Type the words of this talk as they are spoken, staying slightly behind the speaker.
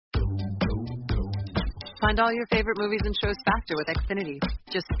Find all your favorite movies and shows faster with Xfinity.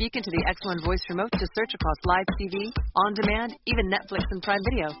 Just speak into the X1 voice remote to search across live TV, on demand, even Netflix and Prime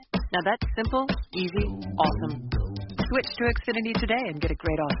Video. Now that's simple, easy, awesome. Switch to Xfinity today and get a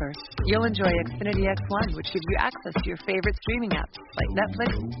great offer. You'll enjoy Xfinity X1, which gives you access to your favorite streaming apps like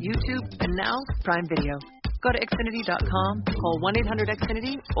Netflix, YouTube, and now Prime Video. Go to Xfinity.com, call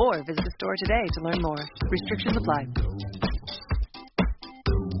 1-800-XFINITY, or visit a store today to learn more. Restrictions apply.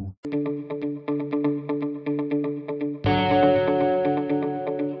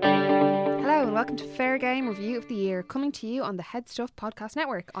 Welcome to Fair Game Review of the Year, coming to you on the Head Stuff Podcast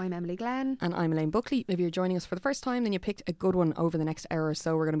Network. I'm Emily Glenn. And I'm Elaine Buckley. If you're joining us for the first time, then you picked a good one. Over the next hour or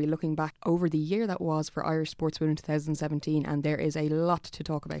so, we're going to be looking back over the year that was for Irish sportswomen in 2017, and there is a lot to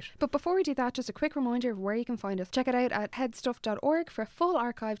talk about. But before we do that, just a quick reminder of where you can find us. Check it out at headstuff.org for a full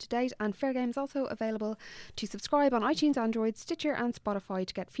archive to date, and Fair Game is also available to subscribe on iTunes, Android, Stitcher and Spotify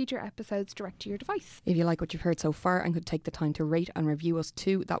to get future episodes direct to your device. If you like what you've heard so far and could take the time to rate and review us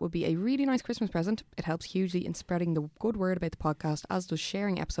too, that would be a really nice Christmas present. It helps hugely in spreading the good word about the podcast, as does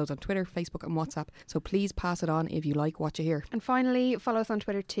sharing episodes on Twitter, Facebook and WhatsApp. So please pass it on if you like what you hear. And finally, follow us on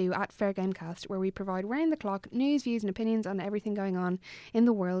Twitter too at FairGamecast, where we provide round the clock news, views and opinions on everything going on in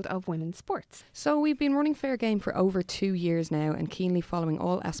the world of women's sports. So we've been running Fair Game for over 2 years now and keenly following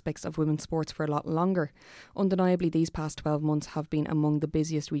all aspects of women's sports for a lot longer. Undeniably, these past 12 months have been among the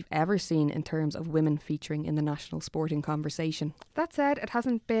busiest we've ever seen in terms of women featuring in the national sporting conversation. That said, it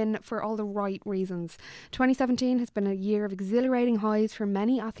hasn't been for all the right reasons. 2017 has been a year of exhilarating highs for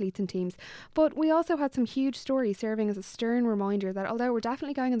many athletes and teams, but we also had some huge stories serving as a stern reminder that although we're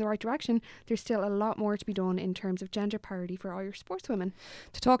definitely going in the right direction, there's still a lot more to be done in terms of gender parity for Irish sportswomen.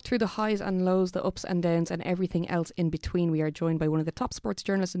 To talk through the highs and lows, the ups and downs and everything else in between, we are joined by one of the top sports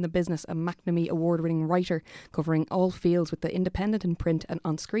journalists in the business, a McNamee award-winning writer covering all fields with the Independent in print and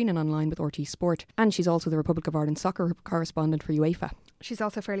on screen and online with RT Sport. And she's also the Republic of Ireland soccer correspondent for UEFA. She's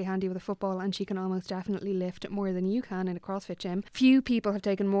also fairly handy with a football, and she can almost definitely lift more than you can in a CrossFit gym. Few people have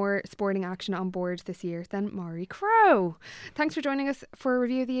taken more sporting action on board this year than Maury Crowe. Thanks for joining us for a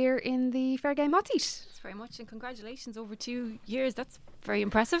review of the year in the Fair Game Hot Seat. Thanks very much, and congratulations, over 2 years. That's very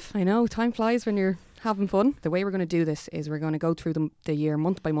impressive. I know, time flies when you're having fun. The way we're going to do this is we're going to go through the year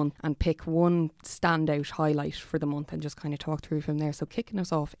month by month and pick one standout highlight for the month and just kind of talk through from there. So kicking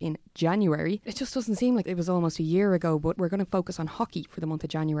us off in January, it just doesn't seem like it was almost a year ago, but we're going to focus on hockey for the month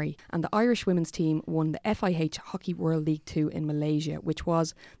of January. And the Irish women's team won the FIH Hockey World League 2 in Malaysia, which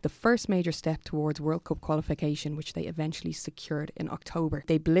was the first major step towards World Cup qualification, which they eventually secured in October.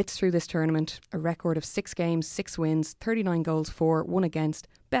 They blitzed through this tournament, a record of 6 games, 6 wins, 39 goals for, 1 against,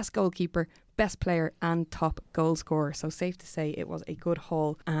 best goalkeeper, best player and top goal scorer. So safe to say it was a good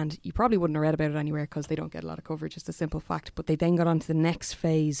haul, and you probably wouldn't have read about it anywhere because they don't get a lot of coverage, just a simple fact. But they then got on to the next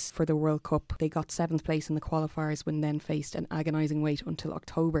phase for the World Cup. They got 7th place in the qualifiers when then faced an agonising wait until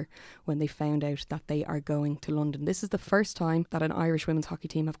October when they found out that they are going to London. This is the first time that an Irish women's hockey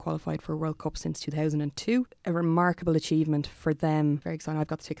team have qualified for a World Cup since 2002. A remarkable achievement for them. Very excited. I've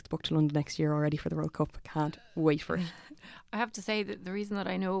got the tickets booked to London next year already for the World Cup. Can't wait for it. I have to say that the reason that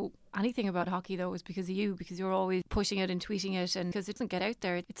I know anything about hockey though is because you're always pushing it and tweeting it, and because it doesn't get out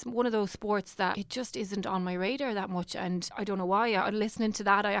there. It's one of those sports that it just isn't on my radar that much, and I don't know why. Listening to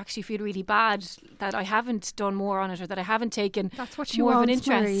that, I actually feel really bad that I haven't done more on it, or that I haven't taken That's what you more want, of an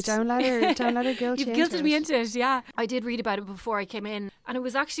interest. Marie. Don't let her guilt you. You've guilted me into it. Yeah, I did read about it before I came in, and it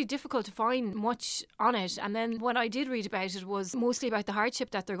was actually difficult to find much on it. And then what I did read about it was mostly about the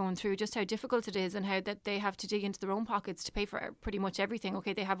hardship that they're going through, just how difficult it is, and how that they have to dig into their own pockets to pay for pretty much everything.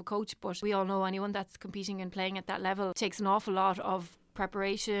 Okay, they have a coach, but we all know anyone that's competing and playing at that level takes an awful lot of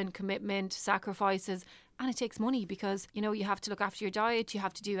preparation, commitment, sacrifices, and it takes money because, you know, you have to look after your diet, you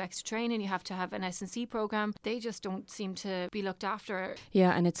have to do extra training, you have to have an S&C program. They just don't seem to be looked after.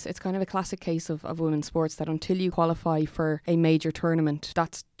 Yeah, and it's kind of a classic case of women's sports that until you qualify for a major tournament,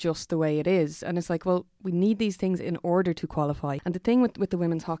 that's just the way it is. And it's like, well, we need these things in order to qualify. And the thing with the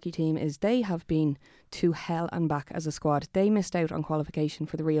women's hockey team is they have been to hell and back as a squad. They missed out on qualification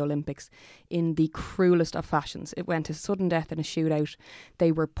for the Rio Olympics in the cruelest of fashions. It went to sudden death in a shootout.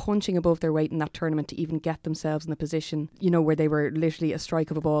 They were punching above their weight in that tournament to even get themselves in the position, you know, where they were literally a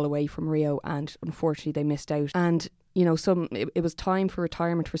strike of a ball away from Rio, and unfortunately they missed out. And you know, it was time for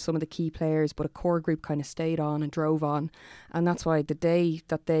retirement for some of the key players, but a core group kind of stayed on and drove on. And that's why the day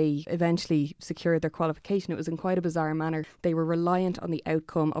that they eventually secured their qualification, it was in quite a bizarre manner. They were reliant on the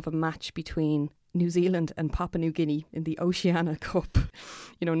outcome of a match between New Zealand and Papua New Guinea in the Oceania Cup.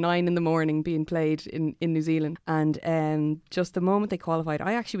 9 a.m. being played in New Zealand. And just the moment they qualified,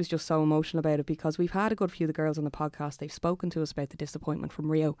 I actually was just so emotional about it, because we've had a good few of the girls on the podcast. They've spoken to us about the disappointment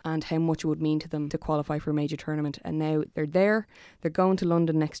from Rio and how much it would mean to them to qualify for a major tournament. And now they're there. They're going to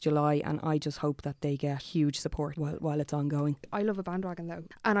London next July, and I just hope that they get huge support while it's ongoing. I love a bandwagon though.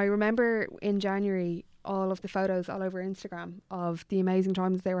 And I remember in January all of the photos all over Instagram of the amazing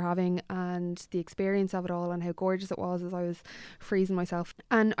times they were having and the experience of it all and how gorgeous it was, as I was freezing myself.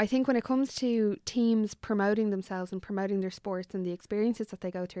 And I think when it comes to teams promoting themselves and promoting their sports and the experiences that they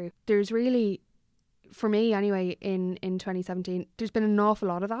go through, there's really, for me anyway, in 2017, there's been an awful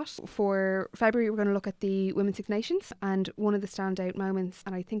lot of that. For February, we're going to look at the Women's Six Nations, and one of the standout moments,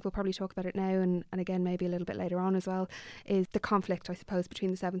 and I think we'll probably talk about it now and again maybe a little bit later on as well, is the conflict, I suppose,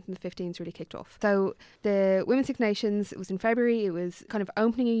 between the 7th and the 15th really kicked off. So the Women's Six Nations, it was in February, it was kind of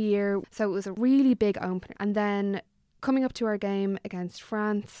opening a year, so it was a really big opener. And then coming up to our game against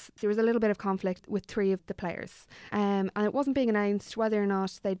France, there was a little bit of conflict with 3 of the players. And it wasn't being announced whether or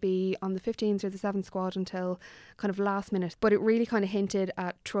not they'd be on the 15th or the 7th squad until kind of last minute. But it really kind of hinted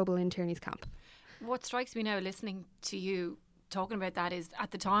at trouble in Tierney's camp. What strikes me now listening to you talking about that is,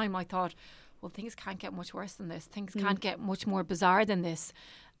 at the time I thought, well, things can't get much worse than this. Things can't get much more bizarre than this.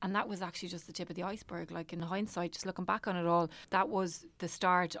 And that was actually just the tip of the iceberg. Like, in hindsight, just looking back on it all, that was the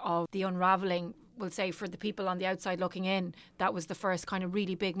start of the unravelling. We'll say, for the people on the outside looking in, that was the first kind of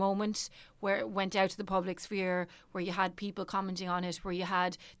really big moment where it went out to the public sphere, where you had people commenting on it, where you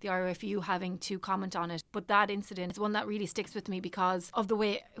had the RFU having to comment on it. But that incident is one that really sticks with me because of the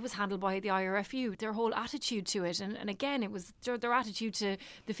way it was handled by the IRFU, their whole attitude to it. And again, it was their attitude to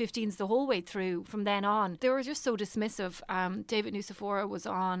the 15s the whole way through from then on. They were just so dismissive. David Nucifora was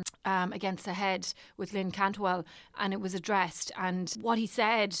on Against the Head with Lynn Cantwell, and it was addressed. And what he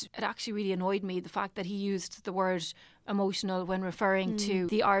said, it actually really annoyed me, the fact that he used the word emotional when referring to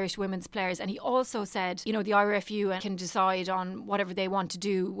the Irish women's players. And he also said, the IRFU can decide on whatever they want to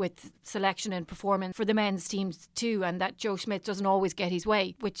do with selection and performance for the men's teams too, and that Joe Schmidt doesn't always get his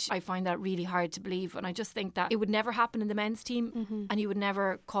way, which I find that really hard to believe. And I just think that it would never happen in the men's team, and you would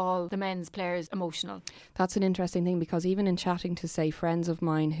never call the men's players emotional. That's an interesting thing, because even in chatting to, say, friends of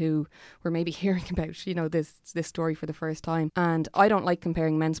mine who were maybe hearing about, this story for the first time, and I don't like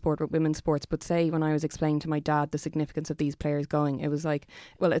comparing men's sport with women's sports, but say when I was explaining to my dad the significance of these players going, it was like,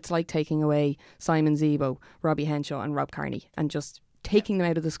 well, it's like taking away Simon Zebo, Robbie Henshaw and Rob Kearney and just taking them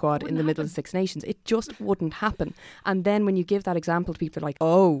out of the squad in the middle of the Six Nations. It just wouldn't happen. And then when you give that example to people, like,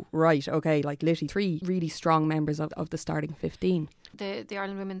 oh, right, okay, like literally 3 really strong members of the starting 15. The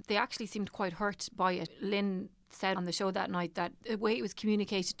Ireland women, they actually seemed quite hurt by it. Lynn said on the show that night that the way it was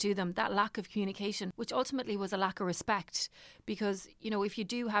communicated to them, that lack of communication, which ultimately was a lack of respect, because if you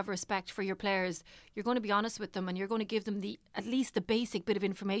do have respect for your players, you're going to be honest with them and you're going to give them at least the basic bit of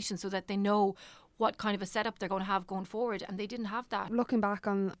information so that they know what kind of a setup they're going to have going forward, and they didn't have that. Looking back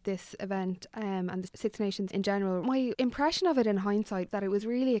on this event and the Six Nations in general, my impression of it in hindsight, that it was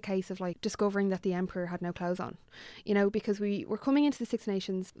really a case of like discovering that the Emperor had no clothes on, because we were coming into the Six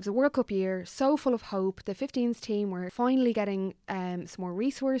Nations. It was a World Cup year, so full of hope. The 15s team were finally getting some more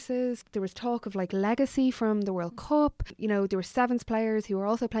resources. There was talk of like legacy from the World Cup. There were sevens players who were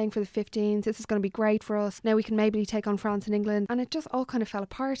also playing for the 15s. This is going to be great for us. Now we can maybe take on France and England. And it just all kind of fell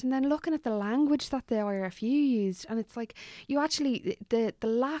apart. And then looking at the language that the IRFU used, and it's like, you actually, the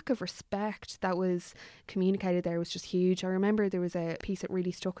lack of respect that was communicated there was just huge. I remember there was a piece that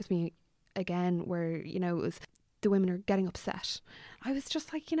really stuck with me again where, it was the women are getting upset. I was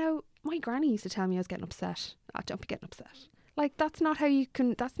just like, my granny used to tell me I was getting upset. Don't be getting upset. Like, that's not how you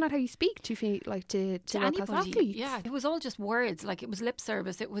speak to world-class athletes. Yeah, it was all just words. Like, it was lip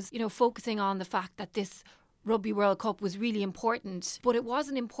service. It was, focusing on the fact that this Rugby World Cup was really important, but it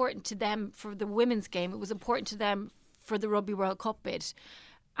wasn't important to them for the women's game. It was important to them for the Rugby World Cup bit.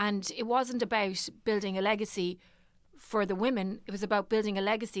 And it wasn't about building a legacy for the women. It was about building a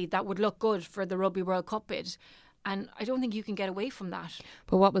legacy that would look good for the Rugby World Cup bit. And I don't think you can get away from that.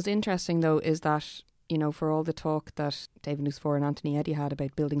 But what was interesting, though, is that, for all the talk that David Nucifora and Anthony Eddy had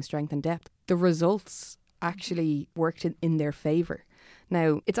about building strength and depth, the results actually worked in their favour.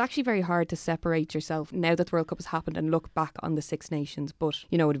 Now, it's actually very hard to separate yourself now that the World Cup has happened and look back on the Six Nations. But,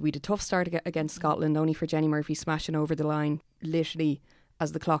 we had a tough start against Scotland, only for Jenny Murphy smashing over the line, literally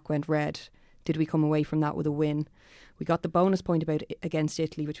as the clock went red. Did we come away from that with a win? We got the bonus point against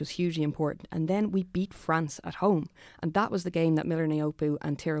Italy, which was hugely important. And then we beat France at home. And that was the game that Miller Naopu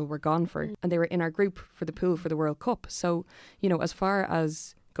and Tyrrell were gone for. And they were in our group for the pool for the World Cup. So, as far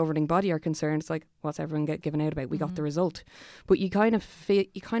as governing body are concerned, it's like, what's everyone given out about? We got the result. But you kind of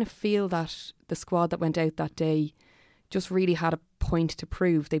feel that the squad that went out that day just really had a point to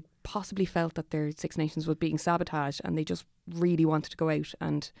prove. They possibly felt that their Six Nations was being sabotaged, and they just really wanted to go out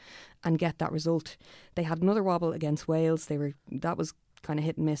and get that result. They had another wobble against Wales. That was kind of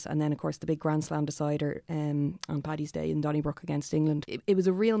hit and miss, and then of course the big Grand Slam decider on Paddy's Day in Donnybrook against England. It was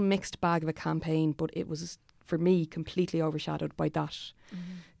a real mixed bag of a campaign, but it was, for me, completely overshadowed by that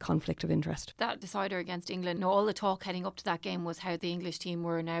conflict of interest. That decider against England, all the talk heading up to that game was how the English team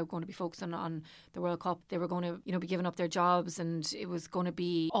were now going to be focusing on the World Cup. They were going to, be giving up their jobs, and it was going to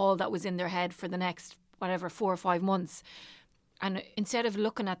be all that was in their head for the next 4 or 5 months. And instead of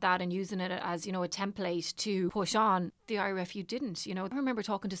looking at that and using it as, a template to push on, the IRFU didn't. I remember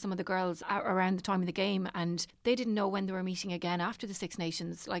talking to some of the girls around the time of the game, and they didn't know when they were meeting again after the Six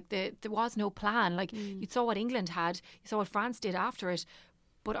Nations. Like, there was no plan. Like, you saw what England had, you saw what France did after it,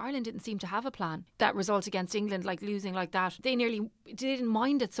 but Ireland didn't seem to have a plan. That result against England, like losing like that, they didn't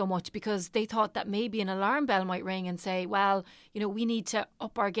mind it so much because they thought that maybe an alarm bell might ring and say, well, we need to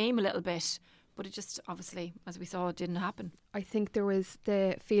up our game a little bit. But it just, obviously, as we saw, it didn't happen. I think there was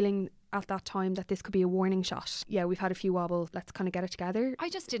the feeling at that time that this could be a warning shot. Yeah, we've had a few wobbles, let's kind of get it together. I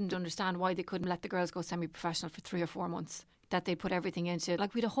just didn't understand why they couldn't let the girls go semi-professional for 3 or 4 months. That they put everything into.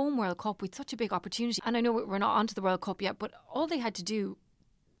 Like, we had a home World Cup with such a big opportunity. And I know we're not onto the World Cup yet, but all they had to do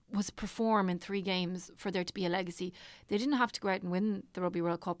was perform in 3 games for there to be a legacy. They didn't have to go out and win the Rugby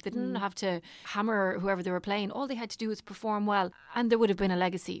World Cup. They didn't have to hammer whoever they were playing. All they had to do was perform well, and there would have been a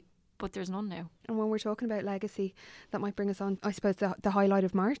legacy. But there's none now. And when we're talking about legacy, that might bring us on, I suppose, the highlight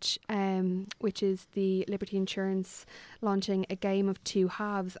of March, which is the Liberty Insurance launching a game of 2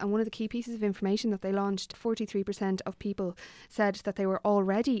 halves. And one of the key pieces of information that they launched, 43% of people said that they were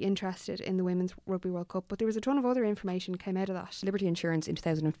already interested in the Women's Rugby World Cup. But there was a ton of other information came out of that. Liberty Insurance in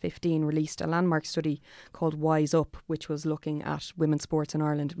 2015 released a landmark study called Wise Up, which was looking at women's sports in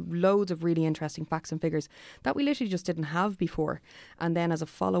Ireland. Loads of really interesting facts and figures that we literally just didn't have before. And then as a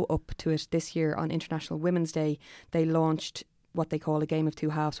follow-up to it this year on International Women's Day, they launched what they call a game of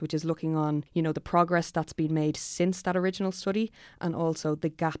 2 halves, which is looking on, the progress that's been made since that original study and also the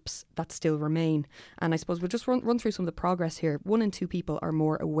gaps that still remain. And I suppose we'll just run through some of the progress here. 1 in 2 people are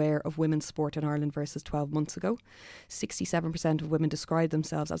more aware of women's sport in Ireland versus 12 months ago. 67% of women describe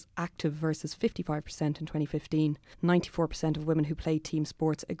themselves as active versus 55% in 2015. 94% of women who play team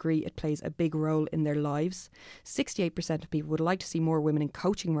sports agree it plays a big role in their lives. 68% of people would like to see more women in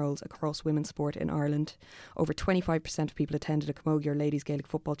coaching roles across women's sport in Ireland. Over 25% of people attend a Camogie Ladies Gaelic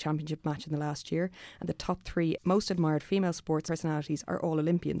Football Championship match in the last year, and the top 3 most admired female sports personalities are all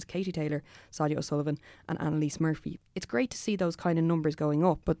Olympians: Katie Taylor, Sonia O'Sullivan and Annalise Murphy. It's great to see those kind of numbers going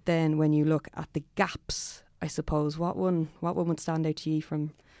up, but then when you look at the gaps, I suppose, what one would stand out to you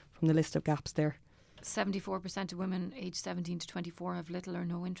from the list of gaps there? 74% of women aged 17 to 24 have little or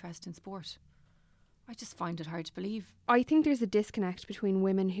no interest in sport. I just find it hard to believe. I think there's a disconnect between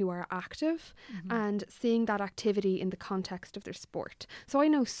women who are active and seeing that activity in the context of their sport. So I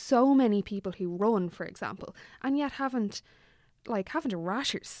know so many people who run, for example, and yet haven't a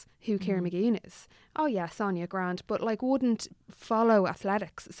rashers who Ciara McGeehan is. Oh yeah, Sonia Grant, but wouldn't follow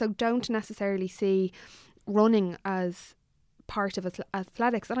athletics. So don't necessarily see running as part of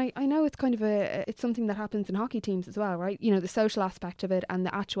athletics. And I know it's kind of it's something that happens in hockey teams as well, right? The social aspect of it and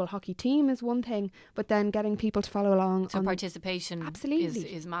the actual hockey team is one thing, but then getting people to follow along. So participation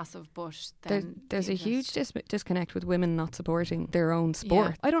absolutely is massive, but then there's a huge disconnect with women not supporting their own sport.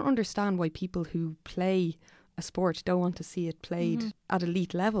 Yeah. I don't understand why people who play a sport don't want to see it played at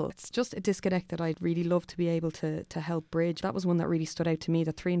elite level. It's just a disconnect that I'd really love to be able to help bridge. That was one that really stood out to me,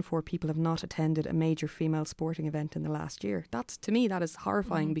 that 3 in 4 people have not attended a major female sporting event in the last year. To me that is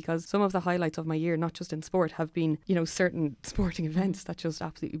horrifying, because some of the highlights of my year, not just in sport, have been certain sporting events that just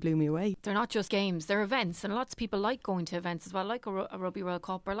absolutely blew me away. They're not just games, they're events, and lots of people like going to events as well, like a Rugby World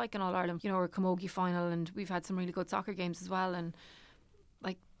Cup or like an All-Ireland, or a Camogie final, and we've had some really good soccer games as well, and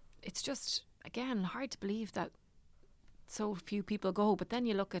it's just, again, hard to believe that so few people go. But then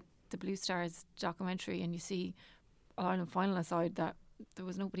you look at the Blue Stars documentary and you see All-Ireland final aside that there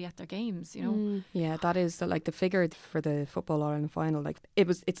was nobody at their games, Yeah, that is the figure for the football All-Ireland final.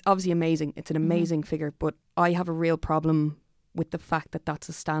 It's obviously amazing. It's an amazing figure, but I have a real problem with the fact that that's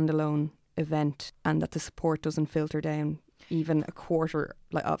a standalone event and that the support doesn't filter down even a quarter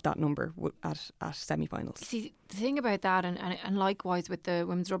of that number at semi-finals. See, the thing about that, and likewise with the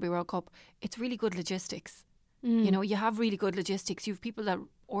Women's Rugby World Cup, it's really good logistics. You know, you have really good logistics. You have people that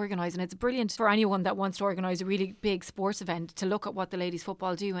organise, and it's brilliant for anyone that wants to organise a really big sports event to look at what the ladies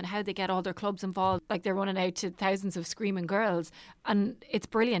football do and how they get all their clubs involved. Like, they're running out to thousands of screaming girls, and it's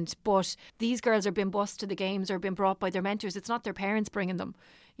brilliant. But these girls are being bused to the games or being brought by their mentors. It's not their parents bringing them.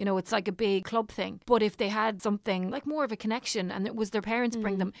 You know, it's like a big club thing. But if they had something like more of a connection and it was their parents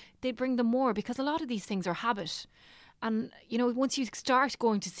bring them, they'd bring them more, because a lot of these things are habit. And, you know, once you start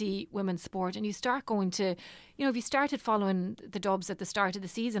going to see women's sport and you start going to, you know, if you started following the Dubs at the start of the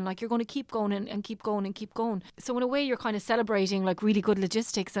season, like, you're going to keep going and keep going and keep going. So in a way, you're kind of celebrating like really good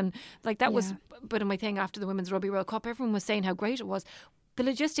logistics. And like, that was a bit of my thing after the Women's Rugby World Cup. Everyone was saying how great it was. The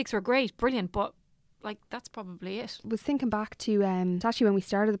logistics were great, brilliant, but like, that's probably it. I was thinking back to actually when we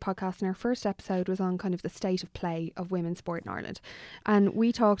started the podcast, and our first episode was on kind of the state of play of women's sport in Ireland, and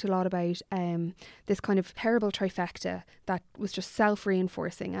we talked a lot about this kind of terrible trifecta that was just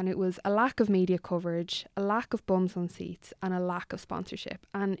self-reinforcing, and it was a lack of media coverage, a lack of bums on seats, and a lack of sponsorship.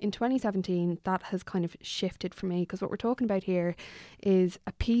 And in 2017 that has kind of shifted for me, because what we're talking about here is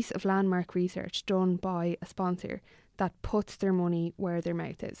a piece of landmark research done by a sponsor that puts their money where their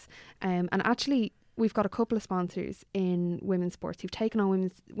mouth is, and actually we've got a couple of sponsors in women's sports who've taken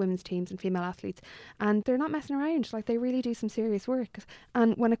on women's teams and female athletes, and they're not messing around. Like, they really do some serious work.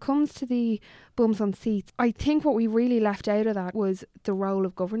 And when it comes to the bums on seats, I think what we really left out of that was the role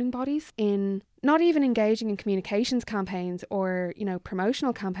of governing bodies in not even engaging in communications campaigns or, you know,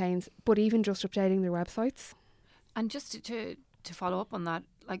 promotional campaigns, but even just updating their websites. And just to follow up on that,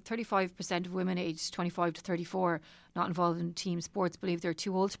 like, 35% of women aged 25 to 34 not involved in team sports believe they're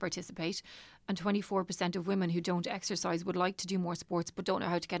too old to participate, and 24% of women who don't exercise would like to do more sports but don't know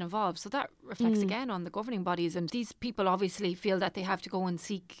how to get involved. So that reflects again on the governing bodies, and these people obviously feel that they have to go and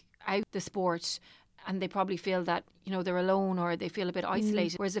seek out the sport, and they probably feel that, you know, they're alone, or they feel a bit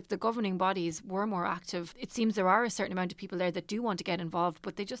isolated. Whereas if the governing bodies were more active, it seems there are a certain amount of people there that do want to get involved,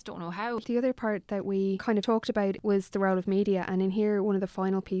 but they just don't know how. The other part that we kind of talked about was the role of media, and in here one of the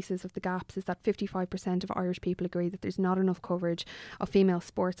final pieces of the gaps is that 55% of Irish people agree that there's not enough coverage of female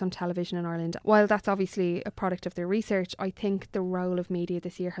sports on television in Ireland. While that's obviously a product of their research, I think the role of media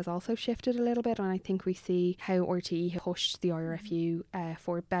this year has also shifted a little bit, and I think we see how RTE pushed the IRFU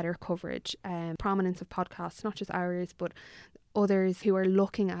for better coverage, prominence of podcasts, not just ours but others who are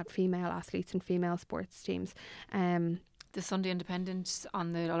looking at female athletes and female sports teams. The Sunday Independent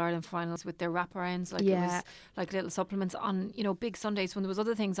on the All-Ireland finals with their wraparounds, like, it was like little supplements on, you know, big Sundays when there was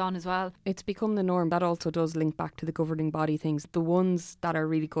other things on as well. It's become the norm. That also does link back to the governing body things. The ones that are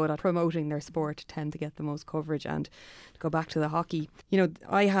really good at promoting their sport tend to get the most coverage. And to go back to the hockey, you know,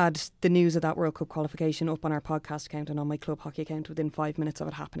 I had the news of that World Cup qualification up on our podcast account and on my club hockey account within 5 minutes of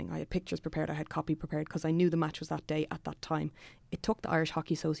it happening. I had pictures prepared, I had copy prepared, because I knew the match was that day at that time. It took the Irish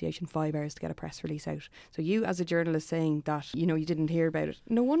Hockey Association 5 hours to get a press release out. So you, as a journalist, saying that, you know, you didn't hear about it,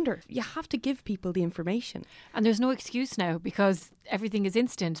 no wonder. You have to give people the information. And there's no excuse now, because everything is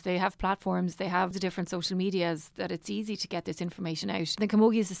instant. They have platforms, they have the different social medias, that it's easy to get this information out. The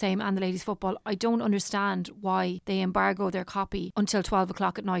Camogie is the same, and the ladies football. I don't understand why they embargo their copy until 12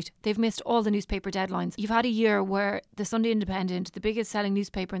 o'clock at night. They've missed all the newspaper deadlines. You've had a year where the Sunday Independent, the biggest selling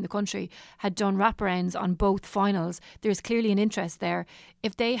newspaper in the country, had done wraparounds on both finals. There's clearly an interest there.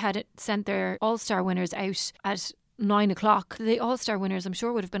 If they had sent their All-Star winners out at 9 o'clock, the All-Star winners, I'm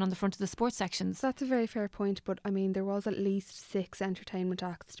sure, would have been on the front of the sports sections. That's a very fair point, but I mean, there was at least 6 entertainment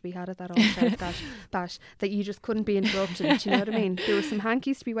acts to be had at that All-Star bash that you just couldn't be interrupted. Do you know what I mean? There were some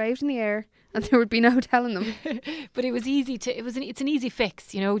hankies to be waved in the air, and there would be no telling them. But it was easy to. It's an easy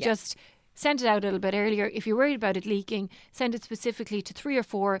fix, you know. Yeah. Just send it out a little bit earlier. If you're worried about it leaking, send it specifically to 3 or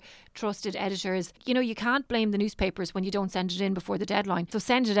 4 trusted editors. You know, you can't blame the newspapers when you don't send it in before the deadline. So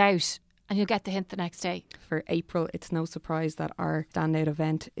send it out, and you'll get the hint the next day. For April, it's no surprise that our standout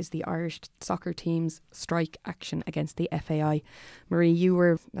event is the Irish soccer team's strike action against the FAI. Marie, you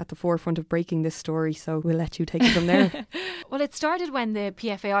were at the forefront of breaking this story, so we'll let you take it from there. Well, it started when the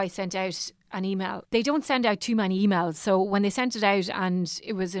PFAI sent out an email. They don't send out too many emails, so when they sent it out and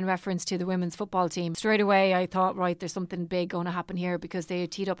it was in reference to the women's football team, straight away I thought, right, there's something big going to happen here, because they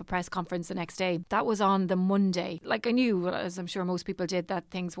had teed up a press conference the next day. That was on the Monday. Like, I knew, as I'm sure most people did, that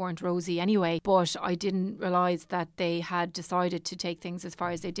things weren't rosy anyway, but I didn't realise that they had decided to take things as far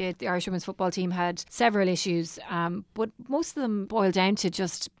as they did. The Irish women's football team had several issues, but most of them boiled down to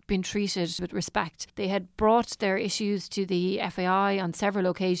just been treated with respect. They had brought their issues to the FAI on several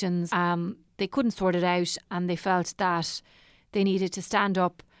occasions. They couldn't sort it out, and they felt that they needed to stand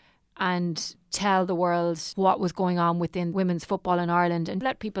up and tell the world what was going on within women's football in Ireland and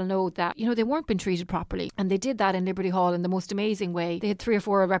let people know that, you know, they weren't being treated properly. And they did that in Liberty Hall in the most amazing way. They had 3 or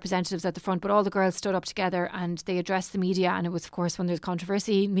 4 representatives at the front, but all the girls stood up together and they addressed the media. And it was, of course, when there's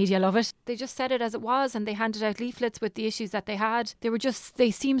controversy, media love it. They just said it as it was, and they handed out leaflets with the issues that they had.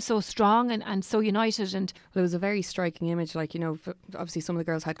 They seemed so strong and so united. And well, it was a very striking image. Like, you know, obviously some of the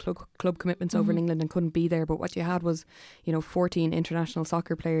girls had club commitments over in England and couldn't be there, but what you had was, you know, 14 international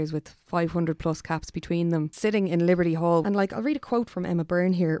soccer players with 500 plus caps between them sitting in Liberty Hall. And like, I'll read a quote from Emma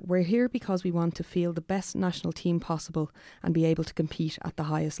Byrne here. "We're here because we want to feel the best national team possible and be able to compete at the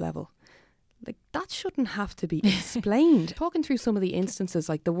highest level." Like, that shouldn't have to be explained. Talking through some of the instances,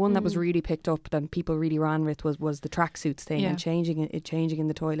 like the one that was really picked up that people really ran with was the tracksuits thing and changing in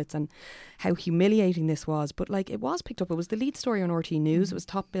the toilets and how humiliating this was. But like, it was picked up. It was the lead story on RT News. It was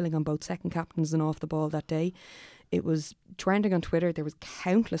top billing on both second captains and off the ball that day. It was trending on Twitter. There was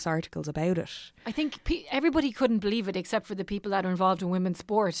countless articles about it. I think everybody couldn't believe it except for the people that are involved in women's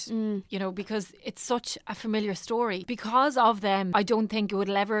sport, you know, because it's such a familiar story. Because of them, I don't think it would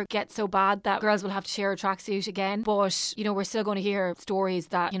ever get so bad that girls will have to share a tracksuit again. But, you know, we're still going to hear stories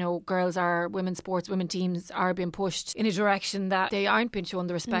that, you know, women's sports, women teams are being pushed in a direction that they aren't being shown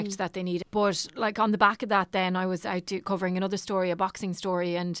the respect that they need. But like, on the back of that, then I was out covering another story, a boxing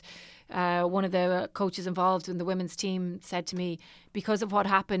story, and one of the coaches involved in the women's team said to me, because of what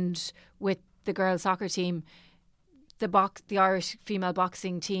happened with the girls' soccer team, the Irish female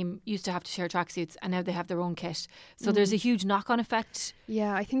boxing team used to have to share tracksuits, and now they have their own kit. So there's a huge knock-on effect.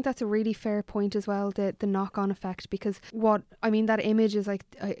 Yeah, I think that's a really fair point as well, the knock-on effect, because that image is like,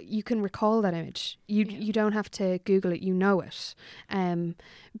 you can recall that image. You don't have to Google it, you know it,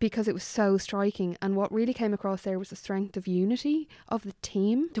 because it was so striking. And what really came across there was the strength of unity of the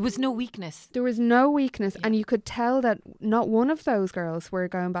team. There was no weakness. And you could tell that not one of those girls were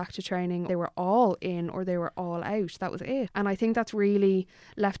going back to training. They were all in or they were all out. That was it. And I think that's really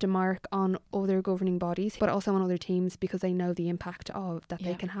left a mark on other governing bodies, but also on other teams, because they know the impact of that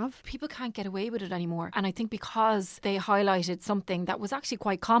they can have. People can't get away with it anymore. And I think because they highlighted something that was actually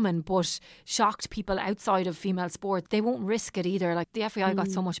quite common but shocked people outside of female sport, they won't risk it either. Like, the FAI got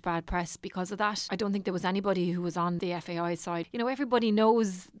so much bad press because of that. I don't think there was anybody who was on the FAI side. You know, everybody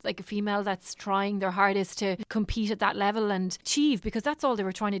knows, like, a female that's trying their hardest to compete at that level and achieve, because that's all they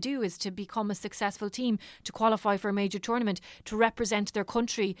were trying to do, is to become a successful team, to qualify for a major tournament, to represent their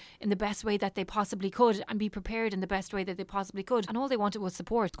country in the best way that they possibly could and be prepared in the best way that they possibly could. And all they wanted was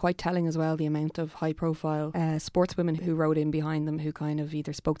support. Quite telling as well, the amount of high profile sportswomen who rode in behind them, who kind of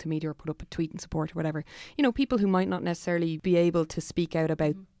either spoke to media or put up a tweet in support or whatever. You know, people who might not necessarily be able to speak out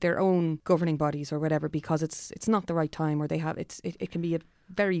about their own governing bodies or whatever, because it's not the right time, or they have it can be a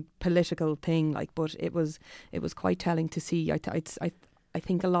very political thing, like, but it was quite telling to see. I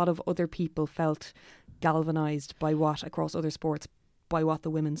think a lot of other people felt galvanised by what, across other sports, by what the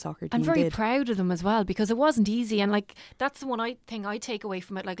women's soccer team did. And very proud of them as well, because it wasn't easy. And like, that's the one thing I take away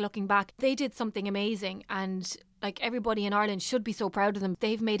from it. Like, looking back, they did something amazing, and like, everybody in Ireland should be so proud of them.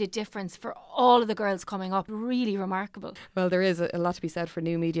 They've made a difference for all of the girls coming up. Really remarkable. Well, there is a lot to be said for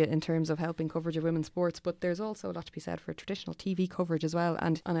new media in terms of helping coverage of women's sports, but there's also a lot to be said for traditional TV coverage as well.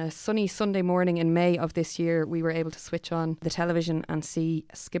 And on a sunny Sunday morning in May of this year, we were able to switch on the television and see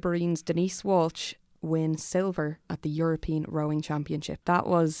Skibbereen's Denise Walsh win silver at the European Rowing Championship. That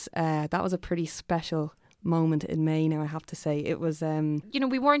was a pretty special moment in May now, I have to say. It was you know,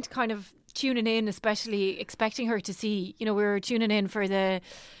 we weren't kind of tuning in, especially expecting her to see, you know, we were tuning in for the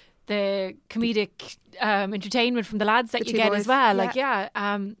comedic entertainment from the lads that you get boys as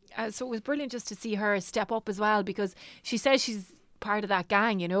well. So it was brilliant just to see her step up as well, because she says she's part of that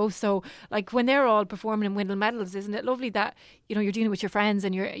gang, you know. So like, when they're all performing and winning medals, isn't it lovely that, you know, you're doing it with your friends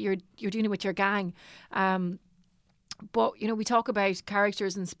and you're doing it with your gang. But you know, we talk about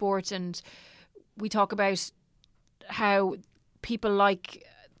characters in sport, and we talk about how people like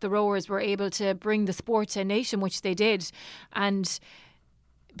the rowers were able to bring the sport to a nation, which they did. And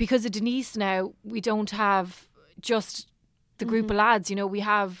because of Denise now, we don't have just the group of lads, you know, we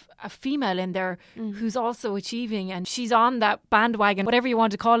have a female in there who's also achieving, and she's on that bandwagon, whatever you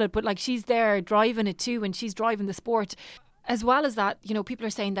want to call it, but like, she's there driving it too, and she's driving the sport. As well as that, you know, people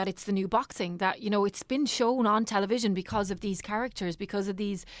are saying that it's the new boxing, that, you know, it's been shown on television because of these characters, because of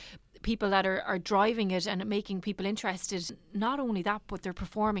these people that are driving it and making people interested. Not only that, but they're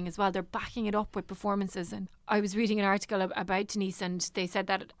performing as well. They're backing it up with performances. And I was reading an article about Denise, and they said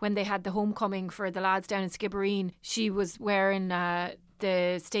that when they had the homecoming for the lads down in Skibbereen, she was wearing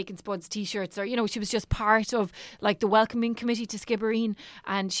the Steak and Spuds t-shirts, or, you know, she was just part of like the welcoming committee to Skibbereen,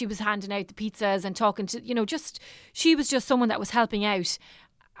 and she was handing out the pizzas and talking to, you know, she was just someone that was helping out.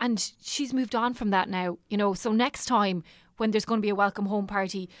 And she's moved on from that now, you know. So next time when there's going to be a welcome home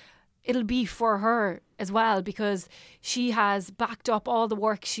party, it'll be for her as well, because she has backed up all the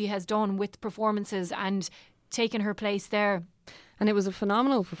work she has done with performances and taken her place there. And it was a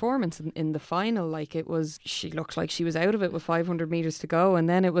phenomenal performance in the final. Like, it was, she looked like she was out of it with 500 metres to go. And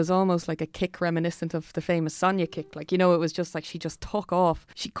then it was almost like a kick reminiscent of the famous Sonia kick. Like, you know, it was just like she just took off.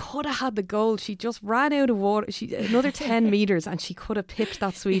 She could have had the gold. She just ran out of water. Another 10 metres and she could have pipped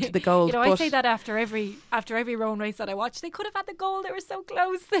that Swede to the gold. You know, I say that after every roan race that I watched. They could have had the gold. They were so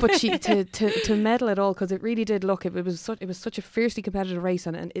close. But she to medal it all, because it really did look, it was such a fiercely competitive race,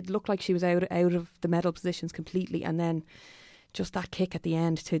 and it looked like she was out of the medal positions completely. And then just that kick at the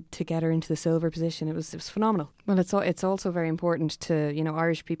end to get her into the silver position, it was phenomenal. Well, it's also very important to, you know,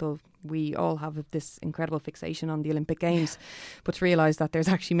 Irish people, we all have this incredible fixation on the Olympic Games, but to realise that there's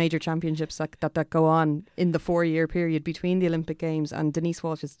actually major championships that go on in the 4-year period between the Olympic Games, and Denise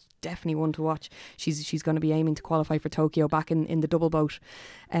Walsh is definitely one to watch. She's going to be aiming to qualify for Tokyo back in the double boat.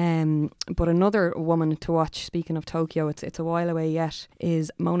 But another woman to watch, speaking of Tokyo, it's a while away yet,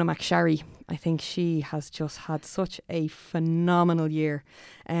 is Mona McSharry. I think she has just had such a phenomenal year.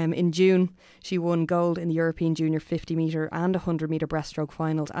 In June, she won gold in the European Junior 50 metre and 100 metre breaststroke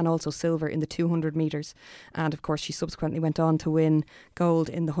finals, and also silver in the 200 metres. And of course, she subsequently went on to win gold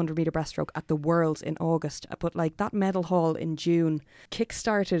in the 100 metre breaststroke at the Worlds in August. But like, that medal haul in June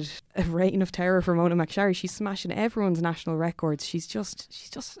kick-started a reign of terror for Mona McSharry. She's smashing everyone's national records. She's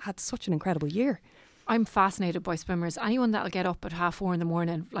just had such an incredible year. I'm fascinated by swimmers. Anyone that'll get up at 4:30 in the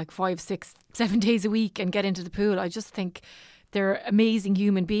morning, like 5, 6, 7 days a week, and get into the pool, I just think they're amazing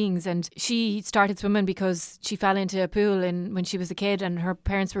human beings. And she started swimming because she fell into a pool when she was a kid, and her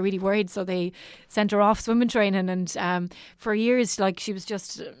parents were really worried, so they sent her off swimming training. And for years, like, she was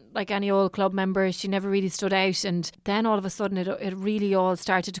just like any old club member. She never really stood out, and then all of a sudden it really all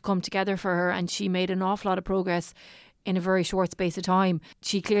started to come together for her, and she made an awful lot of progress in a very short space of time.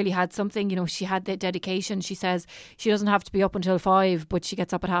 She clearly had something, you know, she had the dedication. She says she doesn't have to be up until 5, but she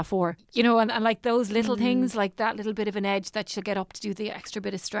gets up at 4:30, you know, and like those little things, like that little bit of an edge that she'll get up to do the extra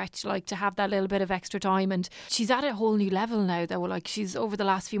bit of stretch, like to have that little bit of extra time. And she's at a whole new level now, though. Like, she's over the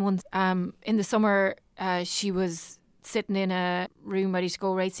last few months, in the summer, she was sitting in a room ready to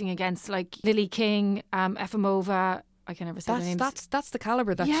go racing against like Lily King, Efimova, I can never say the names. That's the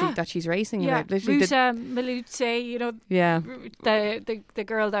calibre that she's racing in. Ruta Milute, you know. Yeah. The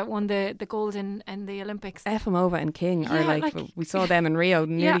girl that won the gold in the Olympics. Efimova and King are like we saw them in Rio,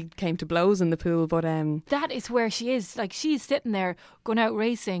 nearly came to blows in the pool, but that is where she is. Like, she's sitting there going out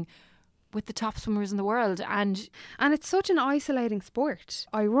racing with the top swimmers in the world, and it's such an isolating sport.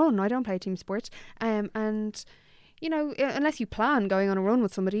 I don't play team sport, and you know, unless you plan going on a run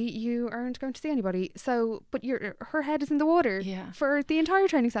with somebody, you aren't going to see anybody. So, but her head is in the water for the entire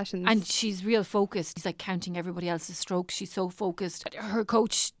training sessions. And she's real focused. She's like counting everybody else's strokes. She's so focused. Her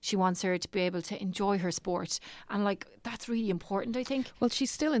coach, she wants her to be able to enjoy her sport. And like, that's really important, I think. Well, she's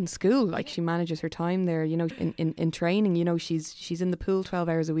still in school. Like, she manages her time there, you know, in training. You know, she's in the pool 12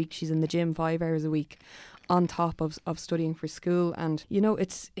 hours a week. She's in the gym 5 hours a week, on top of studying for school. And you know,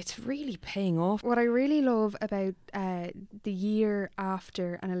 it's really paying off. What I really love about the year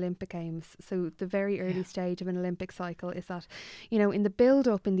after an Olympic Games, so the very early stage of an Olympic cycle, is that, you know, in the build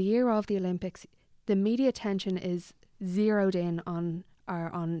up, in the year of the Olympics, the media attention is zeroed in on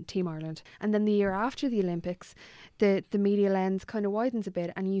Team Ireland, and then the year after the Olympics, the media lens kind of widens a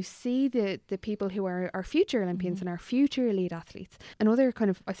bit, and you see the people who are our future Olympians and our future elite athletes. Another kind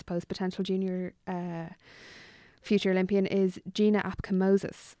of, I suppose, potential junior future Olympian is Gina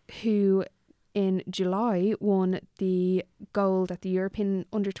Apka-Moses, who in July won the gold at the European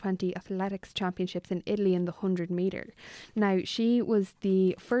Under-20 Athletics Championships in Italy in the 100 metre. Now, she was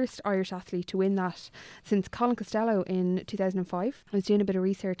the first Irish athlete to win that since Colin Costello in 2005. I was doing a bit of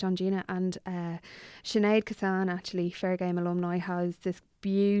research on Gina, and Sinead Kassan, actually, Fair Game alumni, has this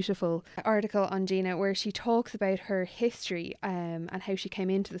beautiful article on Gina where she talks about her history and how she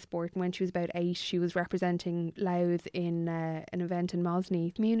came into the sport. And when she was about 8, she was representing Louth in an event in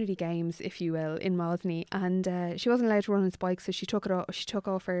Mosney, community games, if you will, in Mosney, and she wasn't allowed to run on spikes, so she took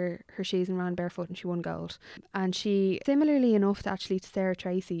off her shoes and ran barefoot, and she won gold. And she, similarly enough to Sarah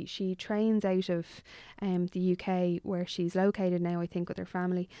Tracy, she trains out of the UK, where she's located now, I think, with her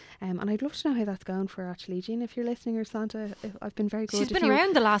family, and I'd love to know how that's going for her, actually. Gina, if you're listening, or Santa, I've been very good. She's been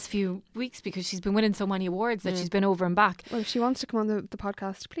around the last few weeks because she's been winning so many awards that she's been over and back. Well, if she wants to come on the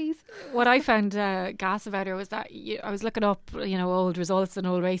podcast, please. What I found gas about her was that I was looking up, you know, old results and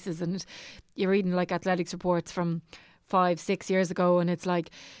old races, and you're reading like athletics reports from 5-6 years ago, and it's like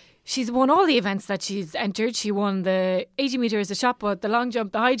she's won all the events that she's entered. She won the 80 metres, the shot put, the long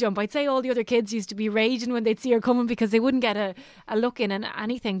jump, the high jump. I'd say all the other kids used to be raging when they'd see her coming because they wouldn't get a look in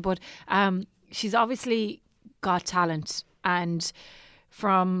anything. But she's obviously got talent. And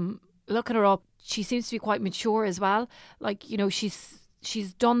from looking her up, she seems to be quite mature as well. Like, you know, she's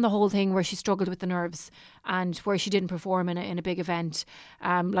done the whole thing where she struggled with the nerves and where she didn't perform in a big event,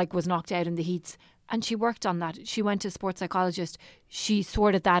 like was knocked out in the heats. And she worked on that. She went to a sports psychologist. She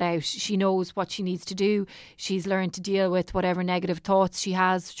sorted that out. She knows what she needs to do. She's learned to deal with whatever negative thoughts she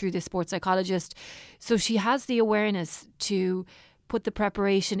has through this sports psychologist. So she has the awareness to put the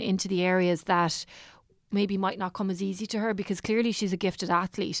preparation into the areas that maybe might not come as easy to her, because clearly she's a gifted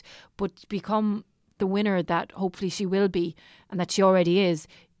athlete, but to become the winner that hopefully she will be and that she already is,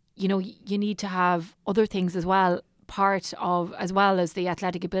 you know, you need to have other things as well, part of, as well as the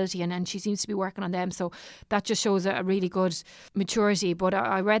athletic ability, and she seems to be working on them. So that just shows a really good maturity. But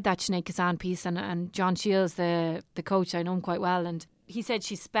I read that Sinead Kazan piece, and John Shields, the coach, I know him quite well, and he said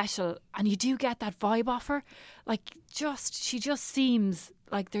she's special, and you do get that vibe off her. Like, she just seems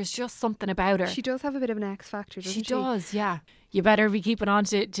like there's just something about her. She does have a bit of an X factor, doesn't she? She does, yeah. You better be keeping on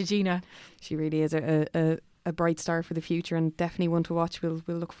to Gina. She really is a bright star for the future, and definitely one to watch. We'll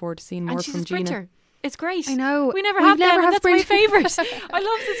look forward to seeing more and she's from a sprinter. Gina. It's great. I know. We never have them, and that's my favourite. sprint. I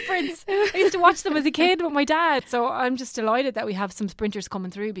love the sprints. I used to watch them as a kid with my dad. So I'm just delighted that we have some sprinters coming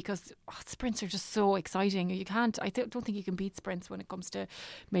through, because sprints are just so exciting. You can't, don't think you can beat sprints when it comes to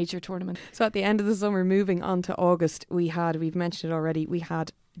major tournaments. So at the end of the summer, moving on to August, we've mentioned it already, we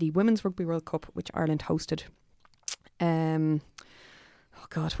had the Women's Rugby World Cup, which Ireland hosted. Oh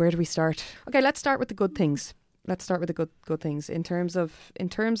God, where do we start? Okay, let's start with the good things. Let's start with the good things. In terms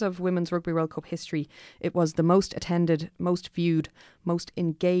of Women's Rugby World Cup history, it was the most attended, most viewed, most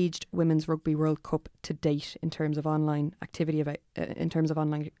engaged Women's Rugby World Cup to date in terms of online activity.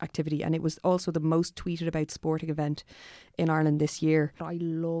 And it was also the most tweeted about sporting event in Ireland this year. I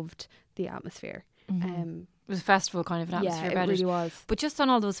loved the atmosphere. Mm-hmm. It was a festival kind of an atmosphere. Yeah, it really was. But just on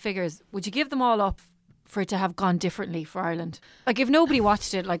all those figures, would you give them all up for it to have gone differently for Ireland? Like, if nobody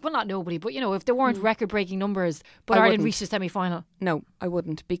watched it, like, well, not nobody, but, you know, if there weren't record-breaking numbers, but Ireland reached the semi-final. No, I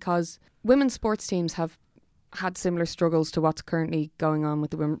wouldn't, because women's sports teams have had similar struggles to what's currently going on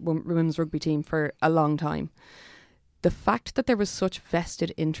with the women's rugby team for a long time. The fact that there was such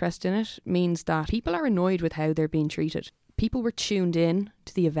vested interest in it means that people are annoyed with how they're being treated. People were tuned in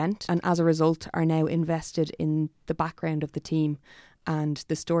to the event, and as a result are now invested in the background of the team and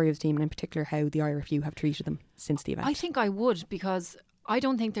the story of the team, and in particular how the IRFU have treated them since the event. I think I would, because I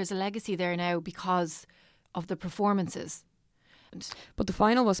don't think there's a legacy there now because of the performances. But the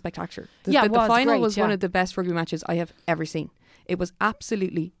final was spectacular. The was final great, was one of the best rugby matches I have ever seen. It was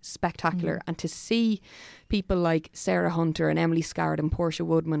absolutely spectacular. And to see people like Sarah Hunter and Emily Scarrett and Portia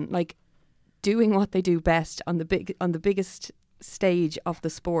Woodman, like, doing what they do best on the biggest stage of the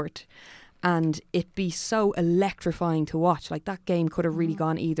sport, and it be so electrifying to watch. Like, that game could have really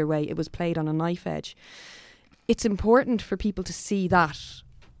gone either way. It was played on a knife edge. It's important for people to see that,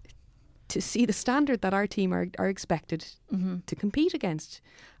 to see the standard that our team are expected to compete against.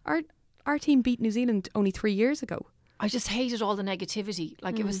 Our team beat New Zealand only 3 years ago. I just hated all the negativity.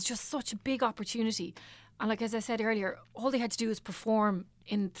 Like, it was just such a big opportunity. And like, as I said earlier, all they had to do was perform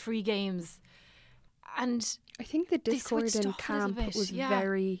in 3 games. And I think the discord in camp was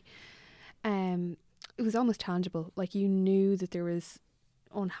very... it was almost tangible. Like, you knew that there was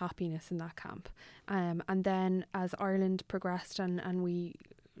unhappiness in that camp. And then as Ireland progressed and we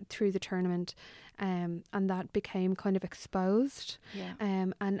through the tournament, and that became kind of exposed.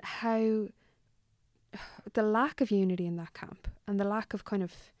 And how the lack of unity in that camp, and the lack of kind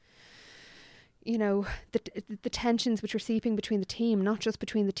of, you know, the tensions which were seeping between the team, not just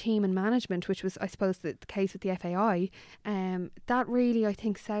between the team and management, which was, I suppose, the case with the FAI, that really, I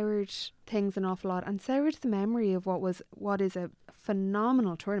think, soured things an awful lot, and soured the memory of what is a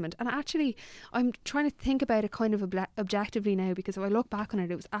phenomenal tournament. And actually, I'm trying to think about it kind of objectively now, because if I look back on it,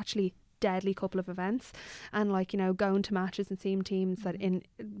 it was actually deadly couple of events, and, like, you know, going to matches and seeing teams that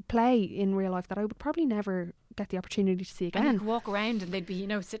play in real life that I would probably never get the opportunity to see again. And you could walk around and they'd be, you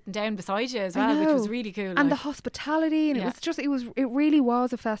know, sitting down beside you as well, which was really cool. And the hospitality, and it really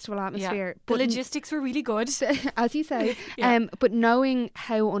was a festival atmosphere. But the logistics were really good, as you say. But knowing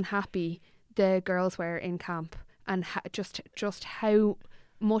how unhappy the girls were in camp, and just how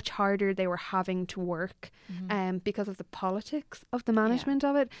much harder they were having to work because of the politics of the management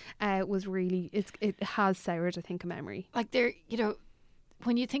of it, was really, it has soured, I think, a memory. Like, there, you know,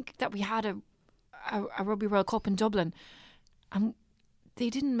 when you think that we had a Rugby World Cup in Dublin, and they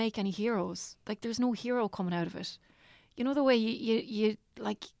didn't make any heroes. Like, there's no hero coming out of it. you know, the way you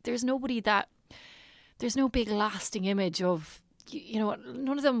like, there's no big lasting image of, you know,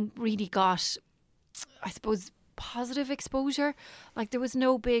 none of them really got, I suppose, positive exposure. Like, there was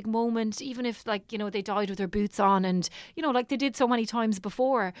no big moment, even if, like, you know, they died with their boots on, and, you know, like they did so many times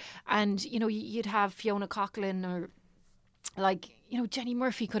before. And, you know, you'd have Fiona Coughlin, or, like, you know, Jenny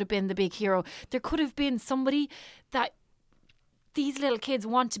Murphy could have been the big hero. There could have been somebody that these little kids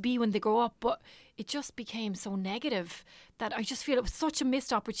want to be when they grow up, but it just became so negative that I just feel it was such a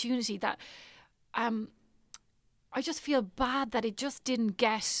missed opportunity that I just feel bad that it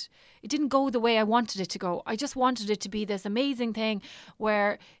didn't go the way I wanted it to go. I just wanted it to be this amazing thing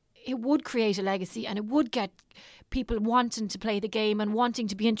where it would create a legacy, and it would get people wanting to play the game and wanting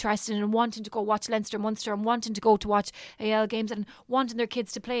to be interested and wanting to go watch Leinster Munster and wanting to go to watch AL games and wanting their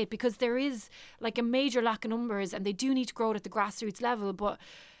kids to play it, because there is like a major lack of numbers and they do need to grow it at the grassroots level. But,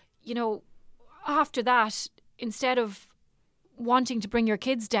 you know, after that, instead of wanting to bring your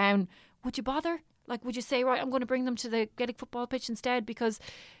kids down, would you bother? Like, would you say, right, I'm going to bring them to the Gaelic football pitch instead? Because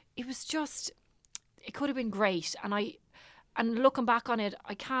it was just, it could have been great. And looking back on it,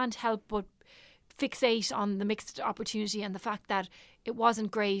 I can't help but fixate on the mixed opportunity and the fact that it wasn't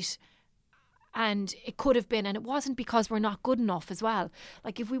great, and it could have been, and it wasn't because we're not good enough as well.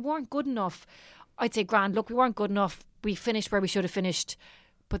 Like, if we weren't good enough, I'd say, grand, look, we weren't good enough, we finished where we should have finished,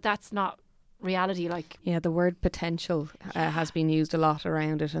 but that's not reality. Like, yeah, the word potential has been used a lot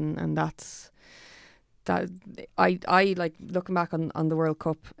around it, and that's that. I like looking back on the World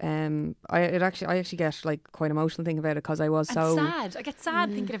Cup. I actually get like quite emotional thinking about it, because I was so sad. I get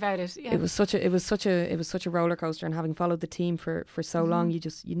sad thinking about it. Yeah. It was such a roller coaster, and having followed the team for so long,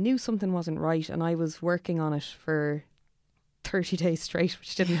 you knew something wasn't right, and I was working on it for 30 days straight,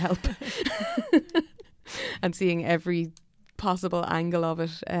 which didn't help. And seeing every possible angle of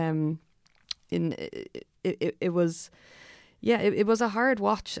it, it was. Yeah, it was a hard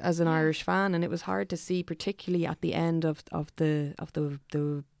watch as an Irish fan, and it was hard to see, particularly at the end of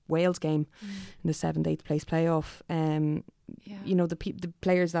the Wales game in the 7th-8th place playoff. You know, the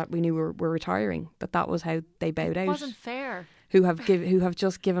players that we knew were retiring. That was how they bowed out. It wasn't fair. Who have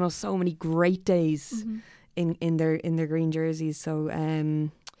just given us so many great days in their green jerseys.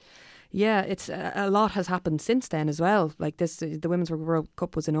 So yeah, it's a lot has happened since then as well. Like the Women's World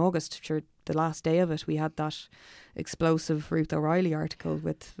Cup was in August. Sure, the last day of it, we had that explosive Ruth O'Reilly article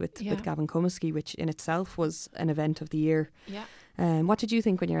with Gavin Cummiskey, which in itself was an event of the year. Yeah. What did you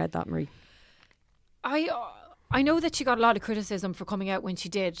think when you read that, Marie? I know that she got a lot of criticism for coming out when she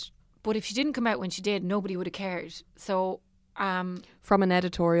did, but if she didn't come out when she did, nobody would have cared. So, from an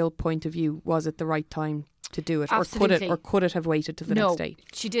editorial point of view, was it the right time to do it, absolutely. or could it have waited to the next day?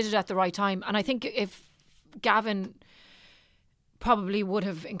 She did it at the right time, and I think if Gavin probably would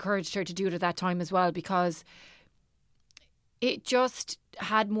have encouraged her to do it at that time as well, because it just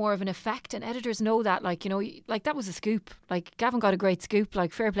had more of an effect, and editors know that. Like, you know, like that was a scoop. Like, Gavin got a great scoop.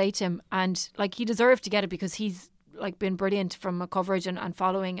 Like, fair play to him, and like he deserved to get it, because he's like been brilliant from a coverage and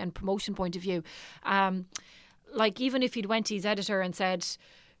following and promotion point of view. Like, even if he'd went to his editor and said,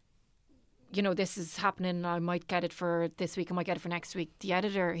 you know, this is happening, I might get it for this week, I might get it for next week,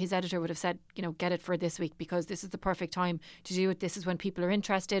 his editor would have said, you know, get it for this week, because this is the perfect time to do it. This is when people are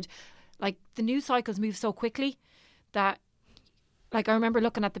interested. Like, the news cycles move so quickly that, like, I remember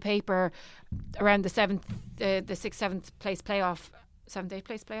looking at the paper around the 6th, 7th place playoff, 7th, 8th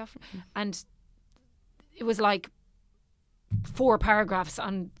place playoff, and it was like 4 paragraphs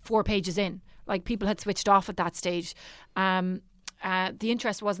on 4 pages in. Like, people had switched off at that stage. The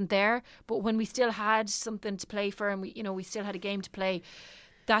interest wasn't there, but when we still had something to play for, and we still had a game to play,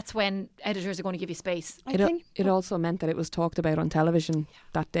 that's when editors are going to give you space. It also meant that it was talked about on television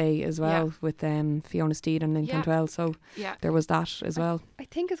that day as well, with Fiona Steed and Cantwell. So there was that as well. I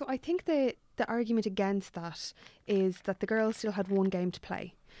think the argument against that is that the girls still had one game to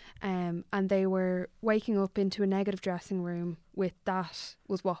play, and they were waking up into a negative dressing room with that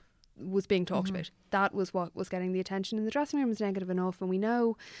was what was being talked about. That was what was getting the attention, and the dressing room was negative enough.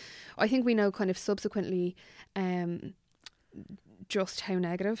 And I think we know kind of subsequently just how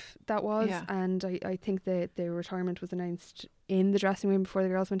negative that was. And I think that the retirement was announced in the dressing room before the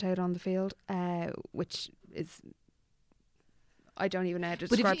girls went out on the field, which is, I don't even know how to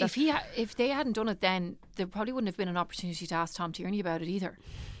describe that. But if they hadn't done it then, there probably wouldn't have been an opportunity to ask Tom Tierney about it either.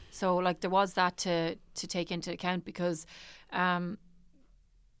 So, like, there was that to take into account, because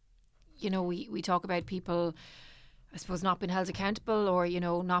you know, we talk about people, I suppose, not being held accountable, or, you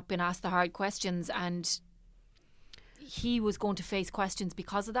know, not being asked the hard questions, and he was going to face questions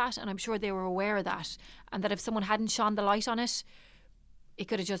because of that, and I'm sure they were aware of that, and that if someone hadn't shone the light on it, it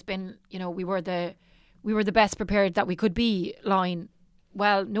could have just been, you know, we were the we were the best prepared that we could be line.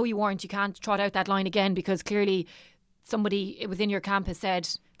 Well, no, you weren't. You can't trot out that line again because clearly somebody within your camp has said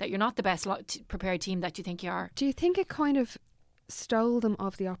that you're not the best prepared team that you think you are. Do you think it kind of stole them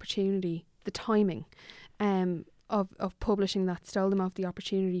of the opportunity, the timing of publishing that, stole them of the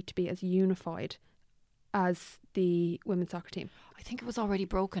opportunity to be as unified as the women's soccer team? I think it was already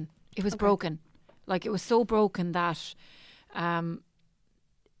broken. It was broken. Like, it was so broken that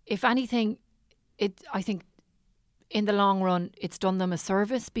if anything, I think in the long run it's done them a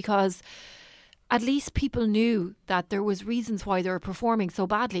service, because at least people knew that there was reasons why they were performing so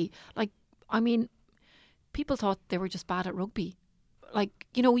badly. Like, I mean, people thought they were just bad at rugby. Like,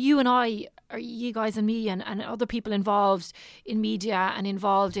 you know, you and I, or you guys and me and other people involved in media and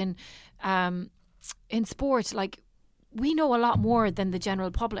involved in sport, like, we know a lot more than the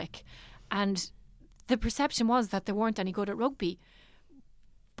general public. And the perception was that they weren't any good at rugby.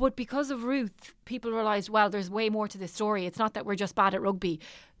 But because of Ruth, people realised, well, there's way more to this story. It's not that we're just bad at rugby.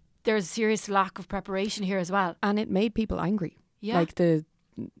 There's serious lack of preparation here as well. And it made people angry. Yeah. Like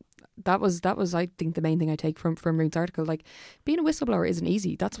that was I think the main thing I take from Ruth's article. Like, being a whistleblower isn't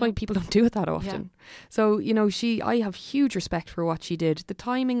easy. That's why people don't do it that often. Yeah. So, you know, I have huge respect for what she did. The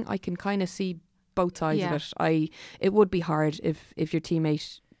timing, I can kind of see both sides of it. It would be hard if your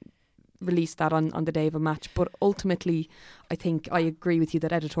teammate released that on the day of a match, but ultimately I think I agree with you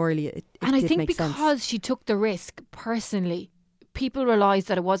that editorially it and did I think make sense. Because she took the risk personally, people realised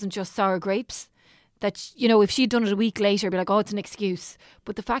that it wasn't just sour grapes. That, you know, if she'd done it a week later, it'd be like, oh, it's an excuse.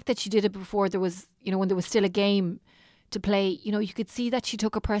 But the fact that she did it before there was, you know, when there was still a game to play, you know, you could see that she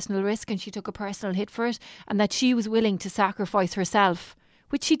took a personal risk and she took a personal hit for it, and that she was willing to sacrifice herself,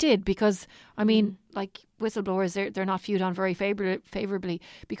 which she did, because, I mean, like, whistleblowers, they're not viewed on very favourably.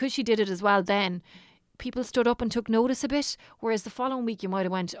 Because she did it as well then, people stood up and took notice a bit, whereas the following week you might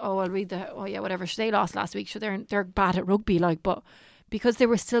have went, oh, I'll read whatever, they lost last week, sure, they're bad at rugby, like, but because they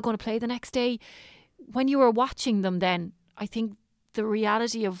were still going to play the next day, when you were watching them then, I think the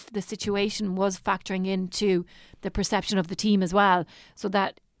reality of the situation was factoring into the perception of the team as well, so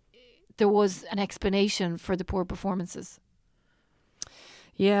that there was an explanation for the poor performances.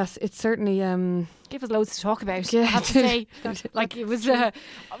 Yes, it certainly gave us loads to talk about. Yeah, I have to say, like, it was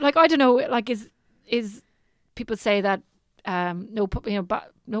like, I don't know, like, is people say that no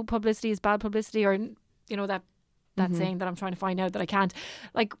publicity is bad publicity, or, you know, that saying that I'm trying to find out that I can't.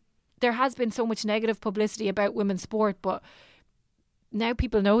 Like, there has been so much negative publicity about women's sport, but now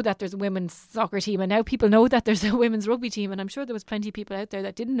people know that there's a women's soccer team, and now people know that there's a women's rugby team, and I'm sure there was plenty of people out there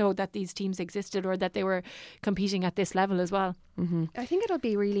that didn't know that these teams existed or that they were competing at this level as well. Mm-hmm. I think it'll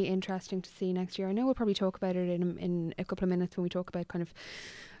be really interesting to see next year. I know we'll probably talk about it in a couple of minutes when we talk about kind of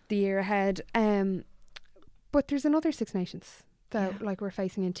the year ahead, but there's another Six Nations that like we're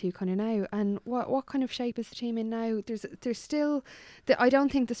facing into kind of now, and what kind of shape is the team in now? There's still I don't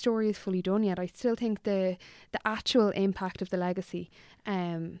think the story is fully done yet. I still think the actual impact of the legacy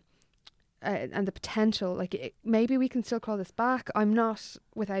and the potential, like, maybe we can still call this back. I'm not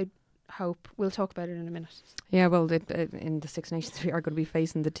without hope. We'll talk about it in a minute. Yeah, well, in the Six Nations we are going to be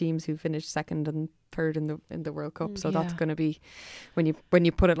facing the teams who finished second and third in the World Cup. So that's going to be, when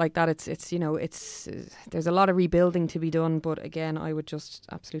you put it like that, it's you know, it's there's a lot of rebuilding to be done. But again, I would just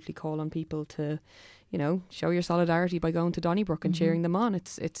absolutely call on people to, you know, show your solidarity by going to Donnybrook and cheering them on.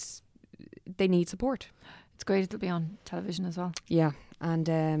 It's they need support. It's great it'll be on television as well. Yeah, and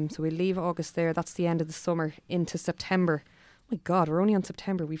so we'll leave August there. That's the end of the summer into September. Oh my God, we're only on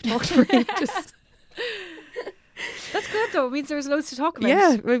September. We've talked for ages. That's good though. It means there's loads to talk about.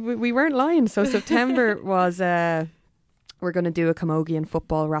 Yeah, we weren't lying. So September was we're going to do a camogie and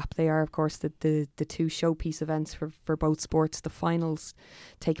football wrap. They are, of course, the two showpiece events for both sports. The finals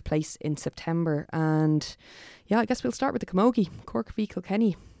take place in September, and yeah, I guess we'll start with the camogie. Cork v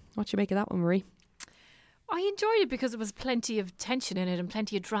Kilkenny. What do you make of that one, Marie? I enjoyed it because there was plenty of tension in it and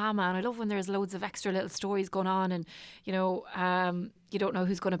plenty of drama, and I love when there's loads of extra little stories going on, and you know, you don't know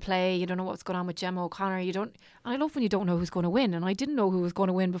who's going to play, you don't know what's going on with Gemma O'Connor, and I love when you don't know who's going to win, and I didn't know who was going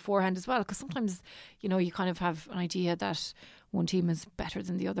to win beforehand as well, because sometimes, you know, you kind of have an idea that one team is better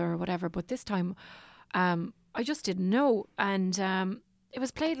than the other or whatever, but this time I just didn't know, and it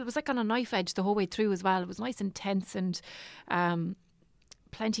was like on a knife edge the whole way through as well. It was nice and tense, and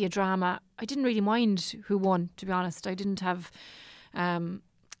plenty of drama. I didn't really mind who won, to be honest. I didn't have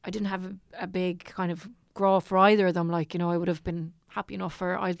a big kind of graw for either of them. Like, you know, I would have been happy enough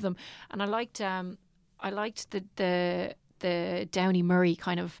for either of them. And I liked the Downey Murray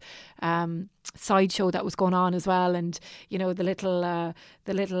kind of sideshow that was going on as well, and you know, the little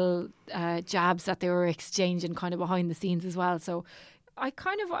jabs that they were exchanging kind of behind the scenes as well. So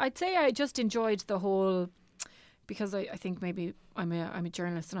I'd say I just enjoyed the whole, because I think maybe I'm a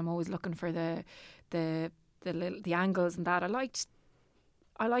journalist and I'm always looking for the angles and that.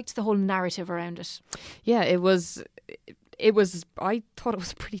 I liked the whole narrative around it. Yeah, it was. I thought it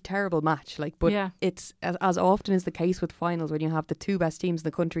was a pretty terrible match. But it's as often is the case with finals when you have the two best teams in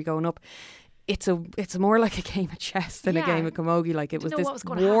the country going up. It's more like a game of chess than a game of camogie. It was this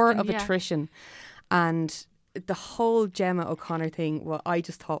war of attrition, and the whole Gemma O'Connor thing, what I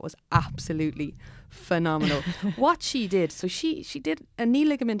just thought was absolutely phenomenal. What she did, so she did a knee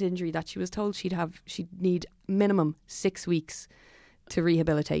ligament injury that she was told she'd need minimum 6 weeks to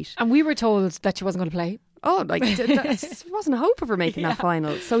rehabilitate. And we were told that she wasn't going to play. Oh, there wasn't a hope of her making that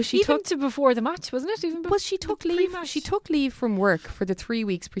final. So she took to before the match, wasn't it? Even she took leave. She took leave from work for the 3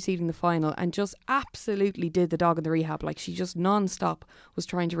 weeks preceding the final and just absolutely did the dog in the rehab. She just non-stop was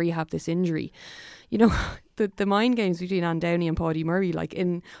trying to rehab this injury. The mind games between Anne Downey and Paddy Murray,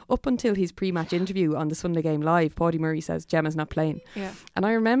 up until his pre-match interview on the Sunday Game Live, Paddy Murray says Gemma's not playing. Yeah. And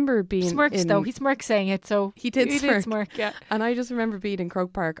I remember being smirks though. He smirked saying it, so he did smirk. Yeah. And I just remember being in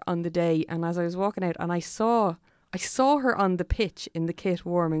Croke Park on the day, and as I was walking out, and I saw her on the pitch in the kit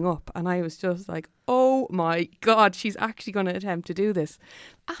warming up, and I was just like, oh my God, she's actually going to attempt to do this.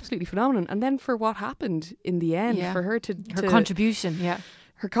 Absolutely phenomenal. And then for what happened in the end, for her to contribution,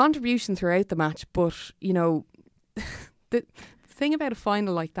 her contribution throughout the match. But, the thing about a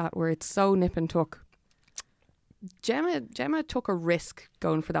final like that where it's so nip and tuck, Gemma took a risk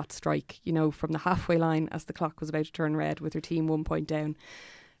going for that strike, from the halfway line as the clock was about to turn red with her team 1 point down.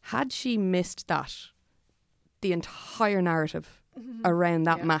 Had she missed that, the entire narrative around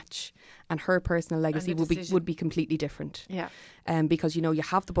that match and her personal legacy would be completely different. Yeah. Because you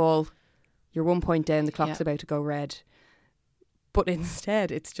have the ball, you're 1 point down, the clock's about to go red. But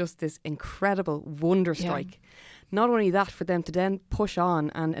instead, it's just this incredible wonder strike. Not only that, for them to then push on,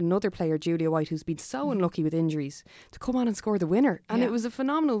 and another player, Julia White, who's been so unlucky with injuries, to come on and score the winner. And it was a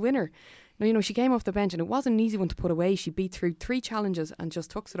phenomenal winner. Now, she came off the bench and it wasn't an easy one to put away. She beat through 3 challenges and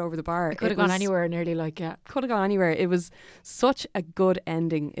just tucks it over the bar. It could have gone anywhere nearly Could have gone anywhere. It was such a good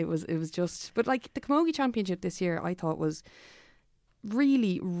ending. It was just... But the Camogie Championship this year, I thought was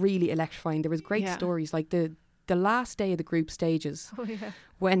really, really electrifying. There was great stories. The last day of the group stages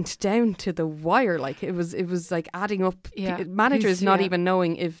went down to the wire. It was adding up. Managers not even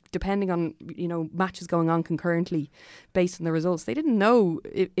knowing if, depending on matches going on concurrently, based on the results, they didn't know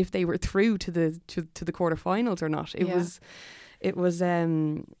if they were through to the quarterfinals or not. It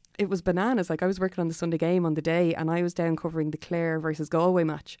was bananas. I was working on the Sunday Game on the day, and I was down covering the Clare versus Galway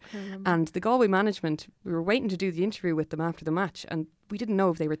match. And the Galway management, we were waiting to do the interview with them after the match, and we didn't know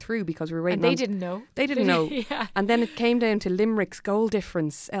if they were through because we were waiting. And they didn't know. They didn't know. And then it came down to Limerick's goal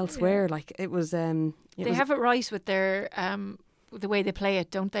difference elsewhere. It was. They have it right with their the way they play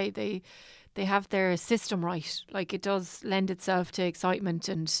it, don't they? They have their system right. It does lend itself to excitement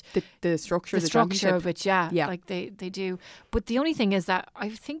and the structure of it. Yeah. They do. But the only thing is that I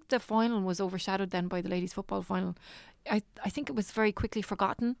think the final was overshadowed then by the ladies' football final. I think it was very quickly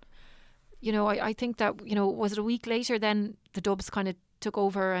forgotten. I think that was it a week later then the Dubs kind of took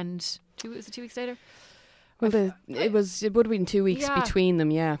over, and was it 2 weeks later? Well, it would have been 2 weeks between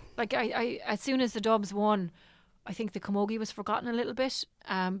them. Yeah. I as soon as the Dubs won, I think the Camogie was forgotten a little bit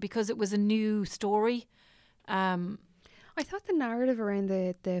because it was a new story. I thought the narrative around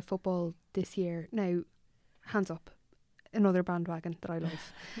the football this year, now, hands up, another bandwagon that I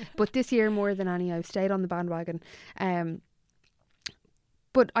love. But this year, more than any, I've stayed on the bandwagon.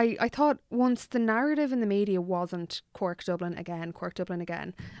 But I thought once the narrative in the media wasn't Cork Dublin again,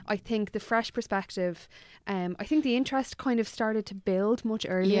 I think the fresh perspective, I think the interest kind of started to build much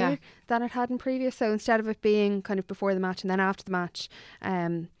earlier than it had in previous. So instead of it being kind of before the match and then after the match,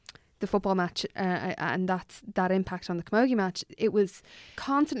 the football match and that impact on the Camogie match, it was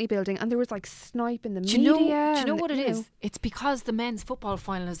constantly building, and there was snipe in the media. Do you know what it is? It's because the men's football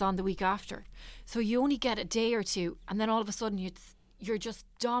final is on the week after. So you only get a day or two, and then all of a sudden you're just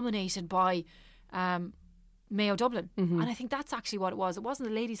dominated by Mayo Dublin. And I think that's actually what it was. It wasn't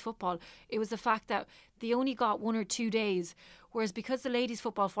the ladies' football. It was the fact that they only got 1 or 2 days, whereas because the ladies'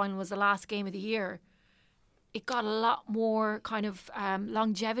 football final was the last game of the year, it got a lot more kind of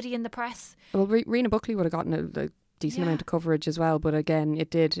longevity in the press. Well, Rena Buckley would have gotten a decent amount of coverage as well, but again,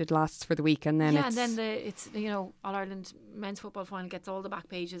 it lasts for the week, and then it's All Ireland men's football final gets all the back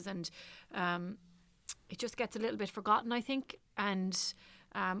pages, and it just gets a little bit forgotten, I think. And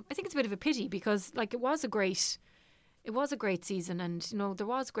I think it's a bit of a pity because it was a great season, and there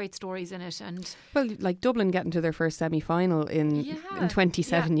was great stories in it. And Dublin getting to their first semi-final in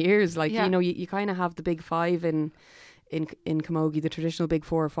 27 years, you kind of have the big five in in Camogie, the traditional big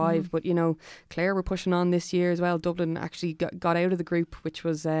 4 or 5. But you know, Clare were pushing on this year as well. Dublin actually got out of the group, which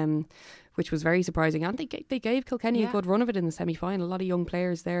was very surprising. And they gave Kilkenny a good run of it in the semi-final. A lot of young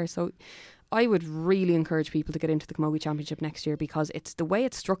players there. So I would really encourage people to get into the Camogie Championship next year, because it's the way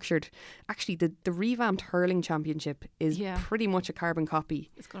it's structured. Actually, the revamped hurling championship is pretty much a carbon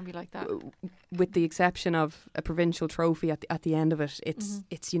copy. It's going to be like that, with the exception of a provincial trophy at the end of it.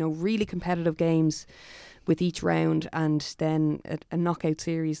 It's you know, really competitive games with each round, and then a knockout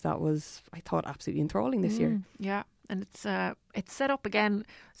series that was, I thought, absolutely enthralling this year. Yeah. And it's set up again.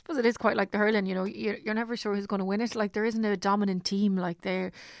 I suppose it is quite like the hurling. You know, you're never sure who's going to win it. Like, there isn't a dominant team. Like,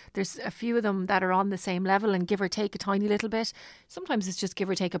 there's a few of them that are on the same level and give or take a tiny little bit. Sometimes it's just give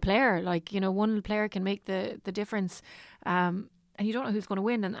or take a player. Like, you know, one player can make the difference. And you don't know who's going to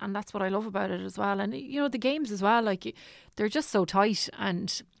win, and that's what I love about it as well. And you know, the games as well, like, they're just so tight,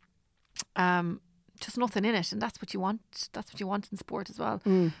 and just nothing in it, and that's what you want. That's what you want in sport as well.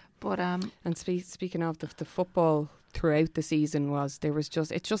 But and speaking of the football throughout the season,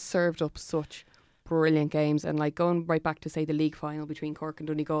 it just served up such brilliant games. And like, going right back to, say, the league final between Cork and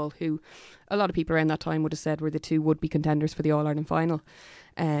Donegal, who a lot of people around that time would have said were the two would-be contenders for the All-Ireland final,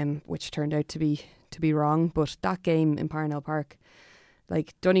 which turned out to be wrong. But that game in Parnell Park,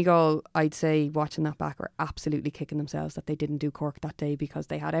 like, Donegal, I'd say, watching that back, were absolutely kicking themselves that they didn't do Cork that day, because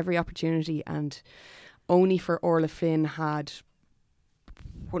they had every opportunity, and only for Orla Flynn had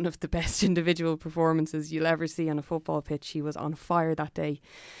one of the best individual performances you'll ever see on a football pitch. He was on fire that day.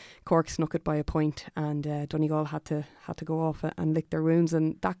 Cork snuck it by a point, and Donegal had to go off and lick their wounds,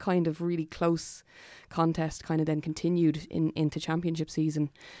 and that kind of really close contest kind of then continued into championship season.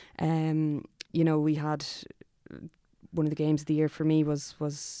 You know, we had one of the games of the year for me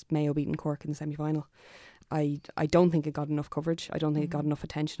was Mayo beating Cork in the semi-final. I don't think it got enough coverage. I don't think it got enough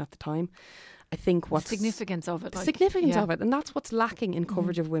attention at the time. I think what's significance of it, and that's what's lacking in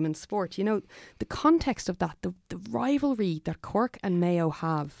coverage of women's sport. You know, the context of that, the rivalry that Cork and Mayo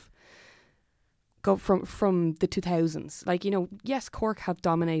have go from the 2000s. Like, you know, yes, Cork have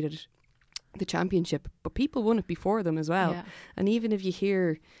dominated the championship, but people won it before them as well. Yeah. And even if you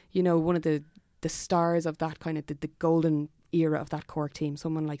hear, you know, one of the stars of that kind of the golden era of that Cork team,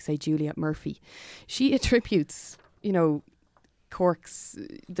 someone like, say, Juliet Murphy, she attributes, you know, Cork's,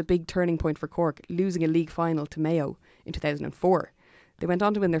 the big turning point for Cork, losing a league final to Mayo in 2004. They went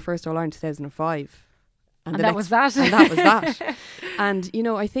on to win their first All-Ireland in 2005. And that was that. And that was that. And, you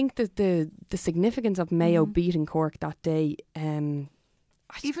know, I think that the significance of Mayo beating Cork that day, even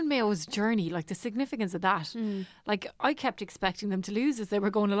Mayo's journey, like the significance of that. Like, I kept expecting them to lose as they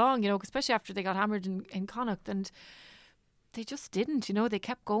were going along, you know, especially after they got hammered in Connacht, and they just didn't, you know. They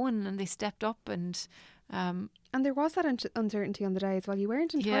kept going and they stepped up, and there was that uncertainty on the day as well. You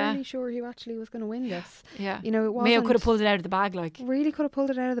weren't entirely sure who actually was going to win this. Yeah. You know, it wasn't, Mayo could have pulled it out of the bag, like. Really could have pulled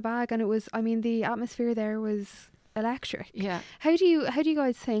it out of the bag, and it was, I mean, the atmosphere there was electric. Yeah. How do you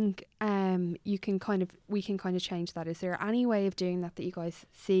guys think we can kind of change that? Is there any way of doing that you guys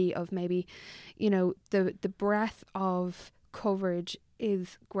see, of maybe, you know, the breadth of coverage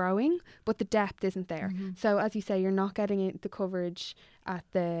is growing, but the depth isn't there. So as you say, you're not getting the coverage at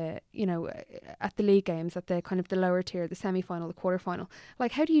the, you know, at the league games, at the kind of the lower tier, the semi-final, the quarter-final.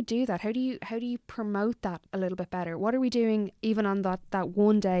 Like, how do you do that? How do you promote that a little bit better? What are we doing even on that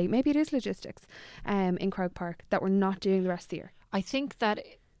one day? Maybe it is logistics in Croke Park that we're not doing the rest of the year. I think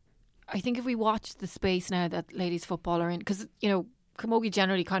if we watch the space now that ladies football are in, because, you know, Camogie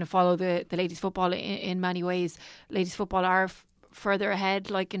generally kind of follow the ladies football in many ways. Ladies football are further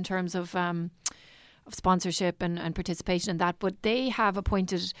ahead, like, in terms of sponsorship and participation in that, but they have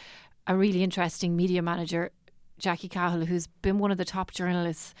appointed a really interesting media manager, Jackie Cahill, who's been one of the top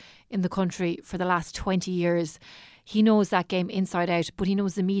journalists in the country for the last 20 years. He knows that game inside out, but he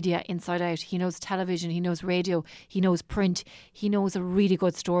knows the media inside out. He knows television, he knows radio, he knows print, he knows a really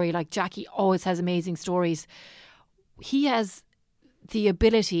good story. Like, Jackie always has amazing stories. He has the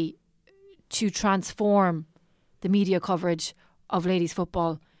ability to transform the media coverage of ladies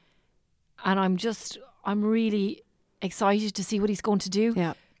football, and I'm really excited to see what he's going to do.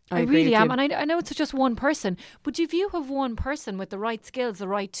 Yeah, I really am. And I know it's just one person, but if you have one person with the right skills, the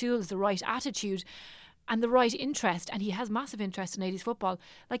right tools, the right attitude and the right interest, and he has massive interest in ladies football,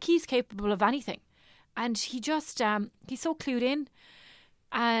 like, he's capable of anything. And he just he's so clued in,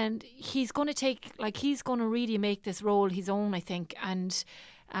 and he's going to really make this role his own, I think. And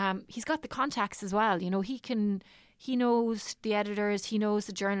he's got the contacts as well. You know, he knows the editors, he knows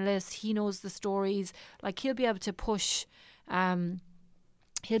the journalists, he knows the stories. Like, he'll be able to push the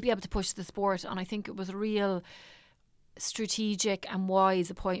sport. And I think it was a real strategic and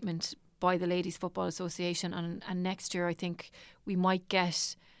wise appointment by the Ladies Football Association, and next year I think we might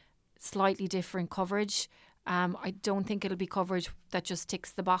get slightly different coverage. I don't think it'll be coverage that just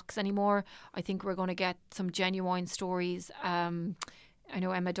ticks the box anymore. I think we're going to get some genuine stories. I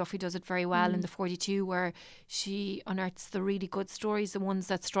know Emma Duffy does it very well in the 42, where she unearths the really good stories, the ones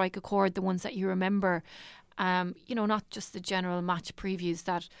that strike a chord, the ones that you remember. Not just the general match previews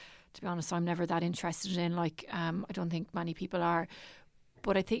that, to be honest, I'm never that interested in. I don't think many people are.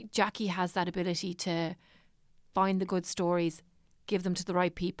 But I think Jackie has that ability to find the good stories, give them to the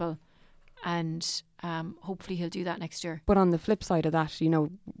right people, and hopefully he'll do that next year. But on the flip side of that,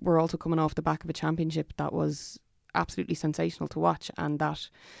 we're also coming off the back of a championship that was absolutely sensational to watch, and that,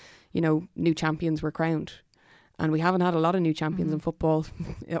 new champions were crowned. And we haven't had a lot of new champions in football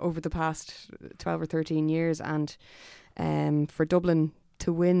over the past 12 or 13 years. And for Dublin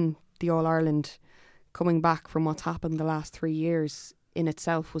to win the All-Ireland, coming back from what's happened the last 3 years, in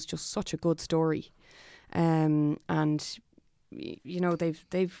itself was just such a good story. And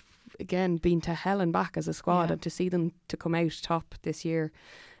they've again been to hell and back as a squad, and to see them to come out top this year.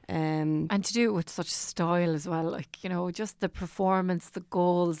 And to do it with such style as well, just the performance, the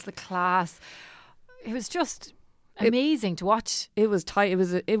goals, the class. It was just amazing to watch. It was tight. It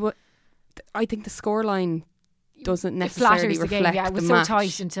was. I think the scoreline doesn't necessarily reflect the game. Yeah, it was the so match.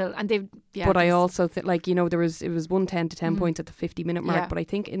 tight until, and they. Yeah, but I also think, it was 110 to 10 points at the 50-minute mark. Yeah. But I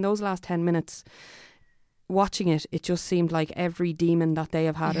think in those last 10 minutes, watching it just seemed like every demon that they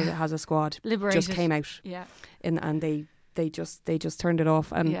have had as a squad liberated. Just came out. Yeah, and they just turned it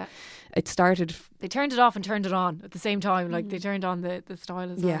off, and it started. They turned it off and turned it on at the same time. They turned on the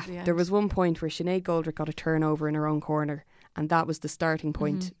style as well. At the end. There was one point where Sinead Goldrick got a turnover in her own corner, and that was the starting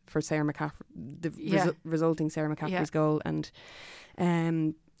point for Sarah McCaffrey, resulting Sarah McCaffrey's goal. And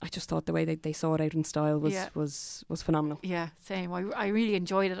I just thought the way they saw it out in style was phenomenal. Yeah, same. I really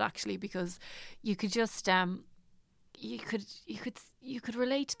enjoyed it actually, because you could just you could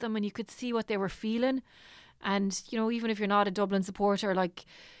relate to them, and you could see what they were feeling. And, even if you're not a Dublin supporter,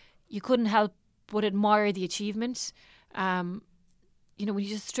 you couldn't help but admire the achievement. When you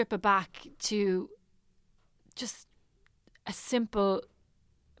just strip it back to just a simple,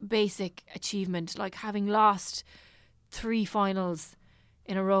 basic achievement, like having lost 3 finals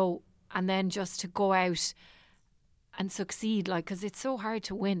in a row, and then just to go out and succeed, because it's so hard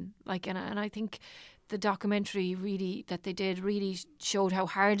to win. And I think the documentary that they did really showed how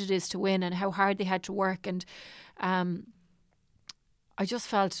hard it is to win and how hard they had to work, and I just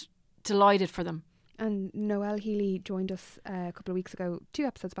felt delighted for them. And Noelle Healy joined us a couple of weeks ago, 2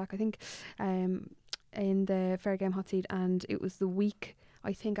 episodes back I think, in the Fair Game Hot Seat, and it was the week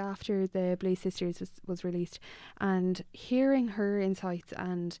I think after the Blue Sisters was released, and hearing her insights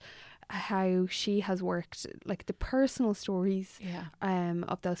and how she has worked, the personal stories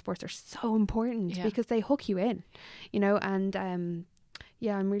of those sports are so important, because they hook you in, and I'm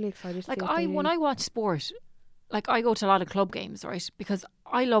really excited to see what they do. When I watch sport, I go to a lot of club games, right, because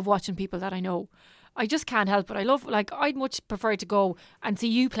I love watching people that I know. I just can't help it. I'd much prefer to go and see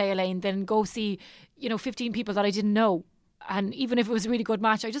you play, Elaine, than go see 15 people that I didn't know. And even if it was a really good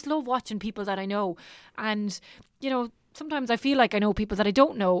match, I just love watching people that I know. And sometimes I feel like I know people that I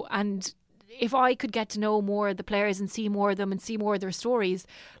don't know, and if I could get to know more of the players and see more of them and see more of their stories,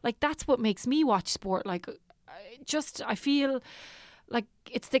 that's what makes me watch sport. I feel like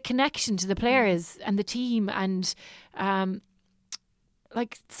it's the connection to the players and the team, and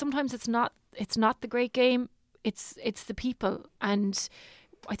sometimes it's not the great game, it's the people. And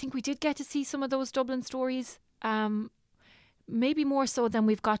I think we did get to see some of those Dublin stories, maybe more so than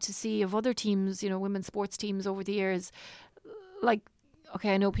we've got to see of other teams, women's sports teams over the years.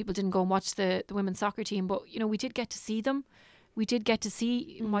 Okay, I know people didn't go and watch the women's soccer team, but we did get to see them. We did get to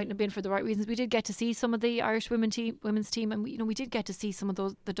see, it mightn't have been for the right reasons, we did get to see some of the Irish women's team, and we did get to see some of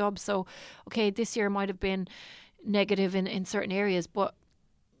the dubs. So okay, this year might have been negative in certain areas, but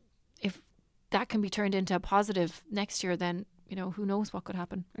if that can be turned into a positive next year, then who knows what could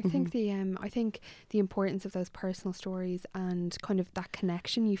happen. I think the importance of those personal stories and kind of that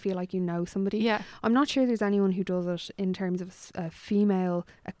connection, you feel like somebody. Yeah. I'm not sure there's anyone who does it in terms of a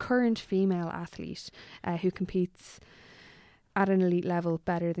current female athlete who competes at an elite level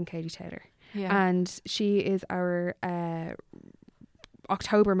better than Katie Taylor. Yeah. And she is our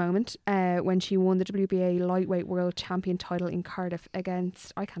October moment when she won the WBA lightweight world champion title in Cardiff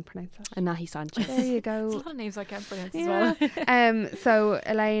against, I can't pronounce that, Nahi Sanchez. There you go. There's a lot of names I can't pronounce as well. So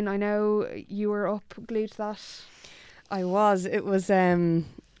Elaine, I know you were up glued to that. I was. It was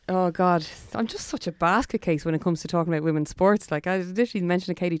oh God, I'm just such a basket case when it comes to talking about women's sports. I literally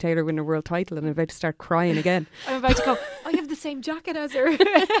mentioned Katie Taylor winning a world title and I'm about to start crying again. I'm about to go, I have the same jacket as her.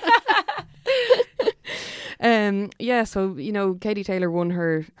 Yeah, so Katie Taylor won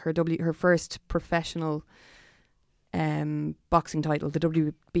her first professional boxing title, the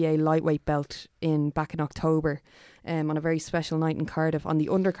WBA lightweight belt, back in October, on a very special night in Cardiff on the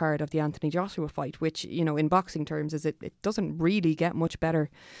undercard of the Anthony Joshua fight, which in boxing terms is it doesn't really get much better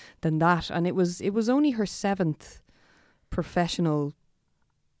than that, and it was only her 7th professional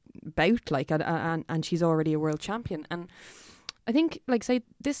bout, and she's already a world champion. And I think, say,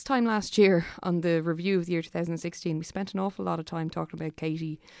 this time last year on the review of the year 2016, we spent an awful lot of time talking about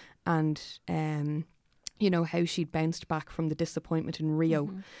Katie and how she'd bounced back from the disappointment in Rio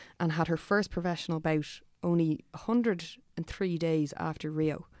and had her first professional bout only 103 days after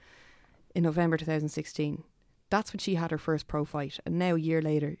Rio in November 2016. That's when she had her first pro fight, and now a year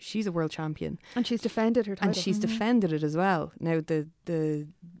later she's a world champion, and she's defended her title, and she's defended it as well. Now the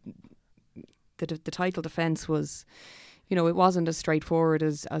title defence was, it wasn't as straightforward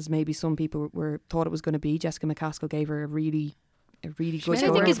as maybe some people thought it was going to be. Jessica McCaskill gave her a really good I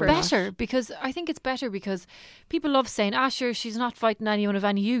score. think it's for better because people love saying, sure, she's not fighting anyone of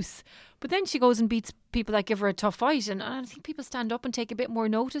any use. But then she goes and beats people that give her a tough fight. And I think people stand up and take a bit more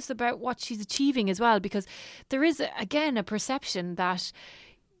notice about what she's achieving as well, because there is, again, a perception that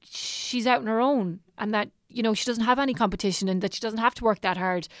she's out on her own and that, she doesn't have any competition and that she doesn't have to work that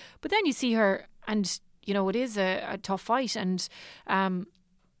hard. But then you see her and, it is a tough fight. And I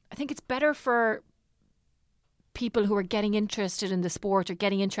think it's better for people who are getting interested in the sport or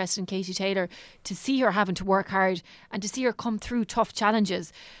getting interested in Katie Taylor to see her having to work hard and to see her come through tough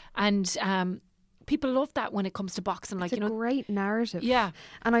challenges. And people love that when it comes to boxing. It's a great narrative. Yeah.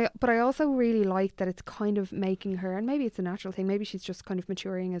 But I also really like that it's kind of making her, and maybe it's a natural thing, maybe she's just kind of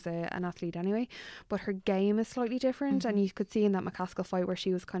maturing as an athlete anyway, but her game is slightly different. And you could see in that McCaskill fight where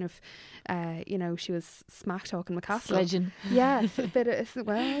she was kind of, she was smack talking McCaskill. Sledging. Yeah, it's a bit of,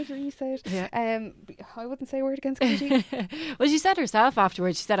 well, you say it. Yeah. I wouldn't say a word against Katie. Well, she said herself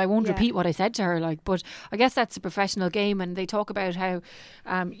afterwards, she said, I won't repeat what I said to her, but I guess that's a professional game, and they talk about how,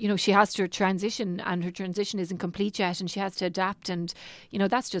 she has to transition, and her transition isn't complete yet, and she has to adapt, and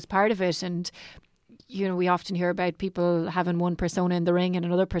that's just part of it. And we often hear about people having one persona in the ring and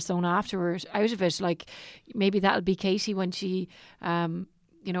another persona afterwards out of it. Maybe that'll be Katie when she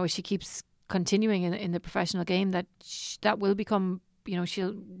she keeps continuing in the professional game, that will become, she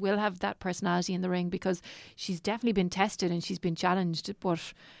will have that personality in the ring, because she's definitely been tested and she's been challenged.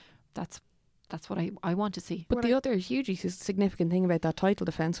 But that's what I want to see. But the other hugely significant thing about that title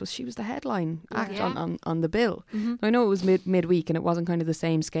defence was she was the headline act on the bill. I know it was midweek and it wasn't kind of the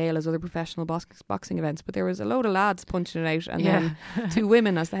same scale as other professional boxing events, but there was a load of lads punching it out and then 2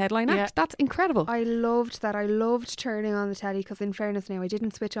 women as the headline act. That's incredible. I loved that. I loved turning on the telly, because in fairness now, I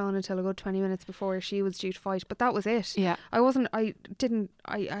didn't switch on until a good 20 minutes before she was due to fight, but that was it. Yeah. I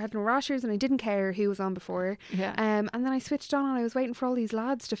had no rashers and I didn't care who was on before. Yeah. And then I switched on and I was waiting for all these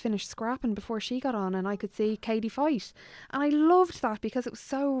lads to finish scrapping before she got on, and I could see Katie fight, and I loved that because it was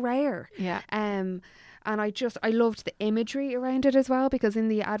so rare. Yeah. And I loved the imagery around it as well, because in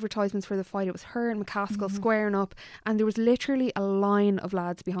the advertisements for the fight it was her and McCaskill squaring up, and there was literally a line of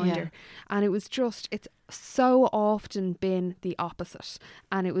lads behind her, and it was just, it's so often been the opposite,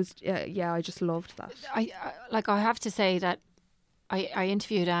 and it was I just loved that. I have to say that I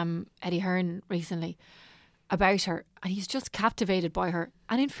interviewed Eddie Hearn recently about her, and he's just captivated by her.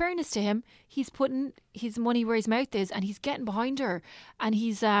 And in fairness to him, he's putting his money where his mouth is, and he's getting behind her. And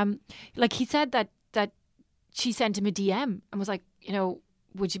he's he said that she sent him a DM and was like,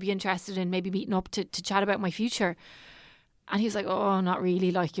 would you be interested in maybe meeting up to chat about my future? And he was like, oh, not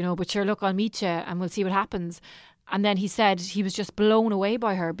really, but sure, look, I'll meet you and we'll see what happens. And then he said he was just blown away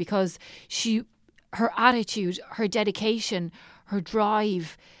by her, because her attitude, her dedication, her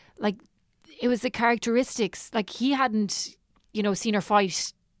drive, it was the characteristics. He hadn't, seen her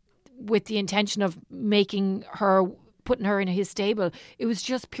fight with the intention of putting her in his stable. It was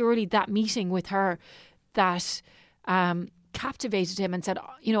just purely that meeting with her that captivated him and said,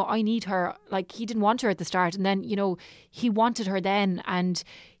 I need her. He didn't want her at the start, and then, he wanted her then, and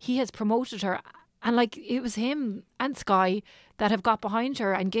he has promoted her. And it was him and Sky that have got behind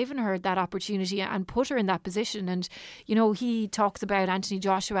her and given her that opportunity and put her in that position. And, he talks about Anthony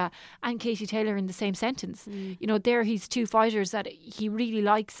Joshua and Katie Taylor in the same sentence. They're his 2 fighters that he really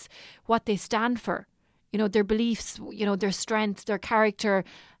likes what they stand for. Their beliefs, their strength, their character,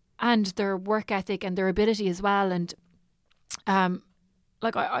 and their work ethic and their ability as well. And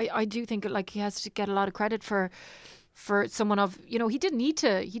I do think he has to get a lot of credit for someone of, he didn't need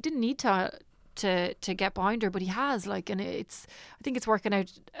to to get behind her, but he has, like, and I think it's working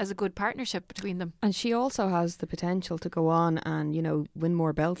out as a good partnership between them. And she also has the potential to go on and, you know, win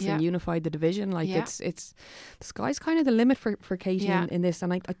more belts and unify the division. Like it's the sky's kind of the limit for Katie in this.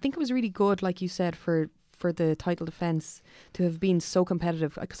 And I think it was really good, like you said, for the title defence to have been so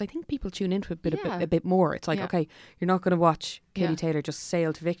competitive, because I think people tune into it a bit more. It's like, okay, you're not going to watch Katie Taylor just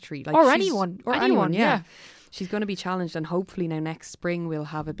sail to victory, like, or anyone. Yeah. She's going to be challenged, and hopefully now next spring we'll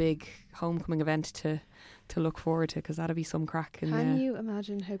have a big homecoming event to look forward to, because that'll be some crack. Can you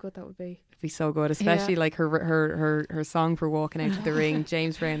imagine how good that would be? It'd be so good, especially like her song for walking out to the ring,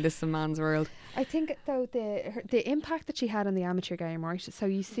 James Brown, This Is a Man's World. I think though the impact that she had on the amateur game, right? So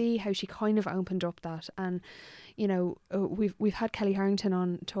you see how she kind of opened up that, and you know, we've had Kelly Harrington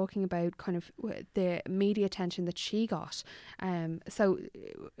on talking about kind of the media attention that she got. So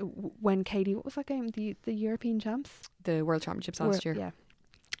when Katie, what was that game? The European champs, the World Championships last year. Yeah.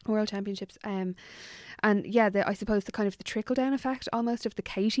 World Championships, and I suppose the kind of the trickle down effect almost of the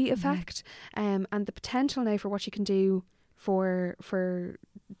Katie effect, and the potential now for what she can do for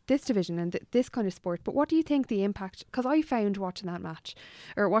this division and this kind of sport. But what do you think the impact? Because I found watching that match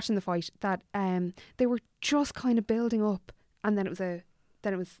or watching the fight that they were just kind of building up, and then it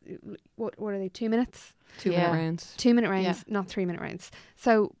was what are they, 2 minutes? 2 minute rounds. 2 minute rounds, not 3 minute rounds.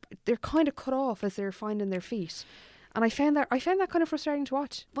 So they're kind of cut off as they're finding their feet. And I found that kind of frustrating to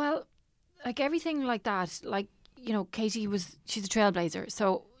watch. Well, like everything like that, like, you know, Katie she's a trailblazer.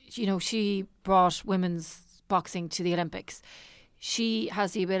 So, you know, she brought women's boxing to the Olympics. She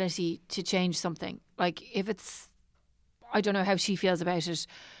has the ability to change something. Like, if it's, I don't know how she feels about it.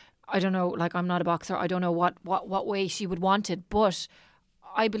 I don't know, like, I'm not a boxer. I don't know what way she would want it. But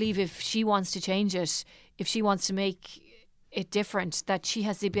I believe if she wants to change it, if she wants to make it different, that she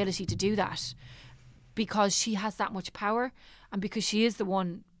has the ability to do that. Because she has that much power, and because she is the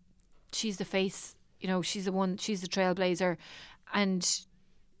one, she's the face, you know, she's the one, she's the trailblazer, and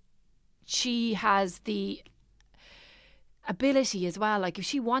she has the ability as well. Like, if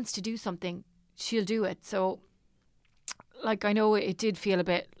she wants to do something, she'll do it. So, like, I know it did feel a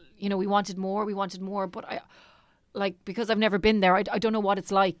bit, you know, we wanted more, but I, like, because I've never been there, I don't know what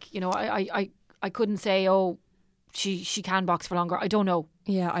it's like. You know, I couldn't say, oh, she can box for longer. I don't know.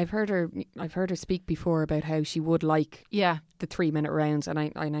 Yeah, I've heard her speak before about how she would like the 3 minute rounds, and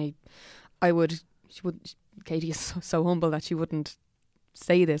I would. Katie is so humble that she wouldn't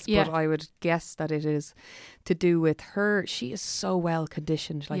say this, but I would guess that it is to do with her. She is so well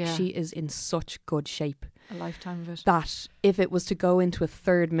conditioned, like she is in such good shape. A lifetime of it. That if it was to go into a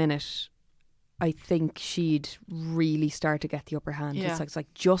third minute, I think she'd really start to get the upper hand. Yeah. It's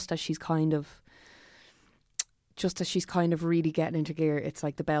like just as she's kind of really getting into gear, it's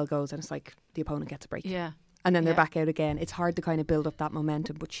like the bell goes and it's like the opponent gets a break. Yeah. And then they're back out again. It's hard to kind of build up that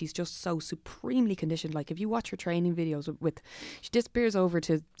momentum, but she's just so supremely conditioned. Like, if you watch her training videos she disappears over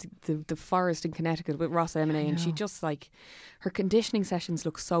to the forest in Connecticut with Ross Emine, and she just, like, her conditioning sessions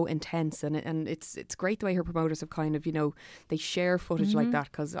look so intense, and it's great the way her promoters have kind of, you know, they share footage like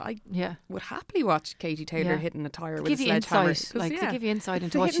that, because I would happily watch Katie Taylor hitting a tire with a sledgehammer. To give you insight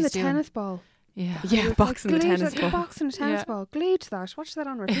into what she's hitting the doing. tennis ball. Yeah, boxing the tennis ball. Boxing the tennis ball. Glued to that. Watch that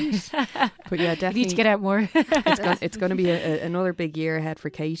on repeat. But yeah, definitely. You need to get out more. It's going to be another big year ahead for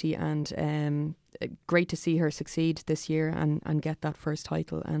Katie, and great to see her succeed this year and get that first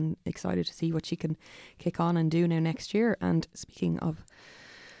title, and excited to see what she can kick on and do now next year. And speaking of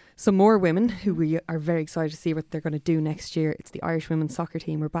some more women who we are very excited to see what they're going to do next year, it's the Irish women's soccer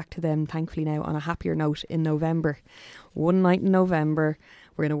team. We're back to them, thankfully, now on a happier note in November. One night in November,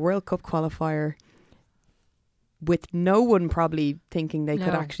 we're in a World Cup qualifier with no one probably thinking they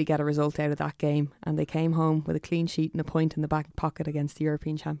could actually get a result out of that game, and they came home with a clean sheet and a point in the back pocket against the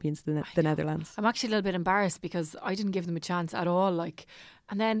European champions, the Netherlands. I'm actually a little bit embarrassed because I didn't give them a chance at all. Like,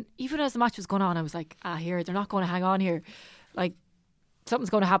 and then even as the match was going on, I was like, here, they're not going to hang on here. Like,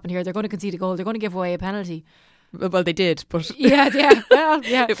 something's going to happen here. They're going to concede a goal. They're going to give away a penalty. Well, they did, but well,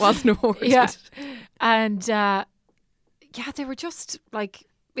 yeah, it wasn't awarded. Yeah, and they were just like,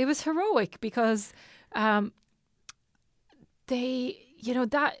 it was heroic because they, you know,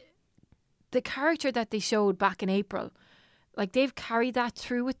 that the character that they showed back in April, like, they've carried that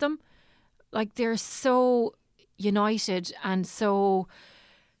through with them. Like, they're so united, and so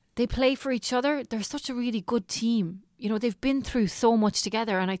they play for each other. They're such a really good team. You know, they've been through so much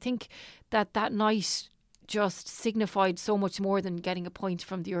together, and I think that night just signified so much more than getting a point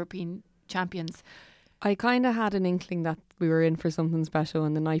from the European champions. I kind of had an inkling that we were in for something special,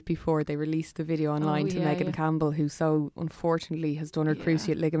 and the night before they released the video online to Megan Campbell, who so unfortunately has done her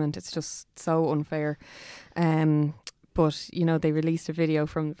cruciate ligament. It's just so unfair. but you know, they released a video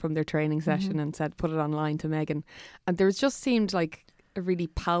from their training session and said put it online to Megan, and there just seemed like a really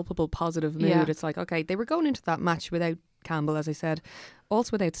palpable positive mood. Yeah. It's like, okay, they were going into that match without Campbell, as I said,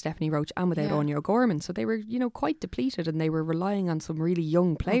 also without Stephanie Roach and without Anya O'Gorman, so they were, you know, quite depleted, and they were relying on some really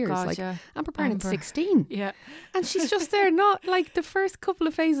young players Amber Byrne at 16, and she's just there, not like the first couple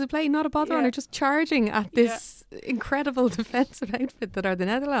of phases of play, not a bother on her, just charging at this incredible defensive outfit that are the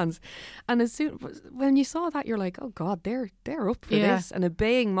Netherlands. And as soon when you saw that, you're like, oh god, they're up for this. And a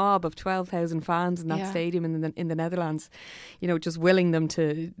baying mob of 12,000 fans in that stadium in the Netherlands, you know, just willing them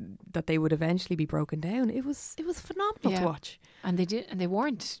to that they would eventually be broken down. It was phenomenal to watch. And they did, and they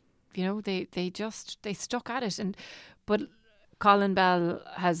weren't, you know, they stuck at it. But Colin Bell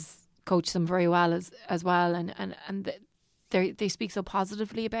has coached them very well as well, and they speak so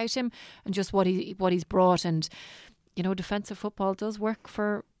positively about him and just what he's brought. And you know, defensive football does work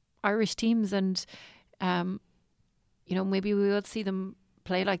for Irish teams, and you know, maybe we will see them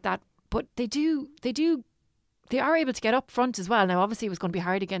play like that. But they are able to get up front as well. Now, obviously, it was going to be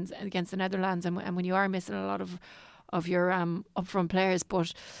hard against the Netherlands, and when you are missing a lot of your up front players,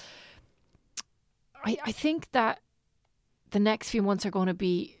 but I think that the next few games are going to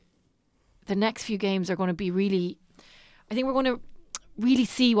be really, I think we're going to really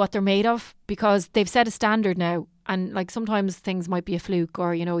see what they're made of, because they've set a standard now, and like sometimes things might be a fluke,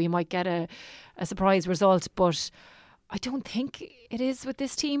 or you know, you might get a surprise result, but I don't think it is with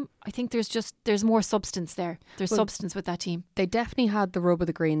this team. I think there's more substance there. There's substance with that team. They definitely had the rub of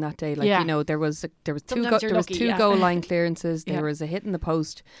the green that day. Like, you know, there was two lucky, goal line clearances. There was a hit in the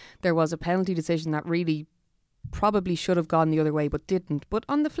post. There was a penalty decision that really probably should have gone the other way, but didn't. But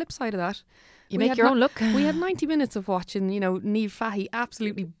on the flip side of that, you make your own luck. We had 90 minutes of watching, you know, Niamh Fahey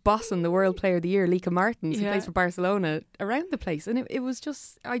absolutely bossing the World Player of the Year, Lika Martins, who plays for Barcelona, around the place, and it was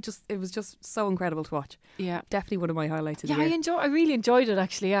just so incredible to watch. Yeah, definitely one of my highlights of the year. I really enjoyed it,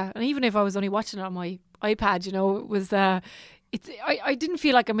 actually. Yeah, and even if I was only watching it on my iPad, you know, it was. I didn't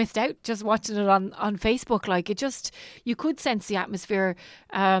feel like I missed out just watching it on Facebook. Like, it just, you could sense the atmosphere.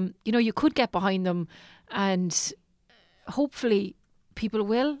 You know, you could get behind them, and hopefully people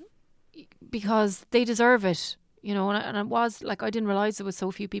will, because they deserve it, you know. And it was like, I didn't realise there was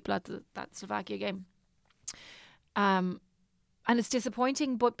so few people at that Slovakia game, and it's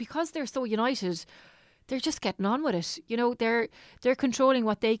disappointing. But because they're so united, they're just getting on with it. You know, they're controlling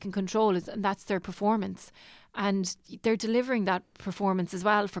what they can control, and that's their performance, and they're delivering that performance as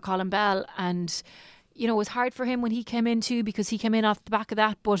well for Colin Bell. And you know, it was hard for him when he came in too, because he came in off the back of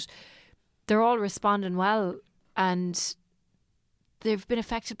that, but they're all responding well, and they've been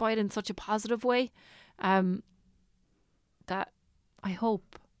affected by it in such a positive way, that I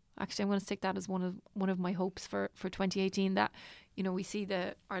hope, actually I'm going to stick that as one of my hopes for 2018, that, you know, we see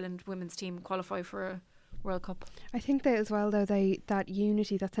the Ireland women's team qualify for a World Cup. I think that as well, though, that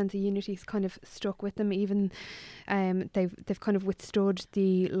unity, that sense of unity is kind of stuck with them. Even they've kind of withstood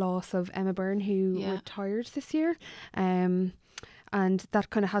the loss of Emma Byrne, who retired this year. And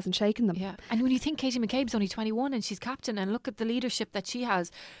that kind of hasn't shaken them. Yeah. And when you think Katie McCabe's only 21 and she's captain, and look at the leadership that she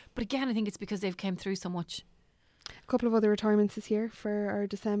has. But again, I think it's because they've came through so much. A couple of other retirements this year for our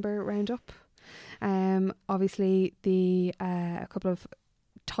December roundup. Obviously, a couple of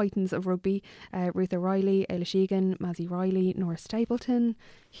titans of rugby, Ruth O'Reilly, Ayla Sheegan, Mazzy Riley, Nora Stapleton.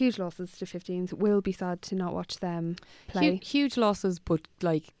 Huge losses to 15s. Will be sad to not watch them play. Huge losses, but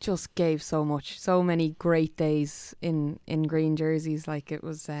like just gave so much, so many great days in green jerseys. Like, it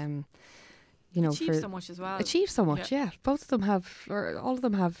was, you know, achieved so much as well. Achieved so much, yeah. Both of them have, or all of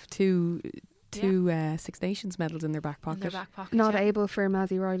them have two Six Nations medals in their back pocket. Not able for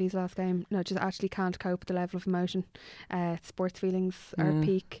Mazzy Riley's last game. No, just actually can't cope with the level of emotion. Sports feelings are at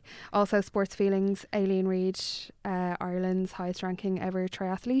peak. Also, sports feelings, Aileen Reid, Ireland's highest ranking ever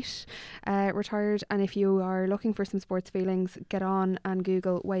triathlete, retired. And if you are looking for some sports feelings, get on and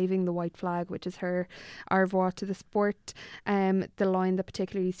Google Waving the White Flag, which is her au revoir to the sport. The line that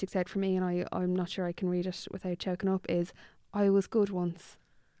particularly sticks out for me, and I'm not sure I can read it without choking up, is, "I was good once,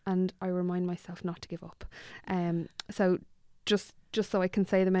 and I remind myself not to give up." So just so I can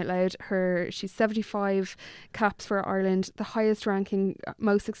say them out loud, she's 75 caps for Ireland, the highest ranking,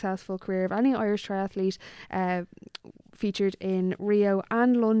 most successful career of any Irish triathlete, featured in Rio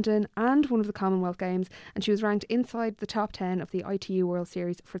and London and one of the Commonwealth Games, and she was ranked inside the top 10 of the ITU World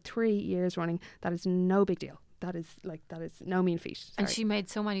Series for 3 years running. That is no big deal. That is no mean feat. Sorry. And she made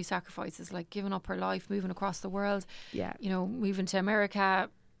so many sacrifices, like giving up her life, moving across the world, you know, moving to America,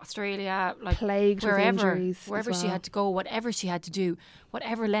 Australia, like plagued with injuries as wherever she well. had to go, whatever she had to do,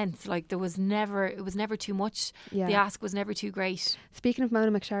 whatever length, like it was never too much. Yeah. The ask was never too great. Speaking of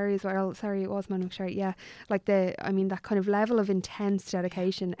Mona McSherry as well, sorry, it was Mona McSherry, yeah. Like that kind of level of intense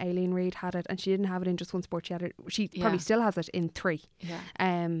dedication, Aileen Reid had it, and she didn't have it in just one sport. She probably still has it in 3. Yeah.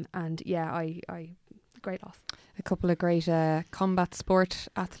 And yeah, I great loss. A couple of great combat sport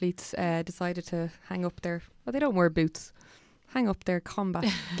athletes decided to hang up their, well, they don't wear boots, hang up their combat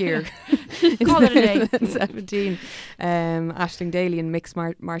gear. Call it a day. 2017. Aisling Daly in mixed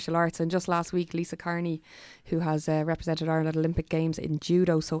martial arts, and just last week Lisa Carney, who has represented Ireland at Olympic Games in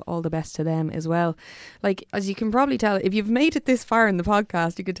judo, so all the best to them as well. Like, as you can probably tell, if you've made it this far in the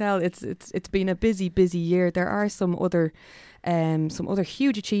podcast, you can tell it's been a busy year. There are some other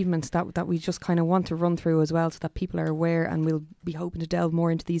huge achievements that we just kind of want to run through as well, so that people are aware, and we'll be hoping to delve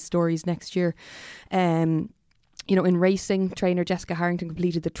more into these stories next year. You know, in racing, trainer Jessica Harrington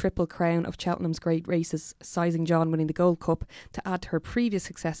completed the Triple Crown of Cheltenham's Great Races, sizing John, winning the Gold Cup to add to her previous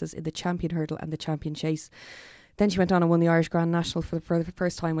successes in the Champion Hurdle and the Champion Chase. Then she went on and won the Irish Grand National for the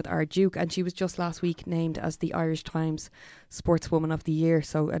first time with our Duke, and she was just last week named as the Irish Times Sportswoman of the Year.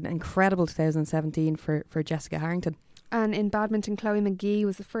 So an incredible 2017 for Jessica Harrington. And in badminton, Chloe McGee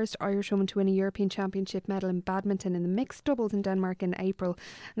was the first Irish woman to win a European Championship medal in badminton in the mixed doubles in Denmark in April.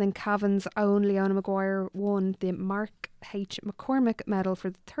 And then Cavan's own Leona Maguire won the Mark H. McCormick medal for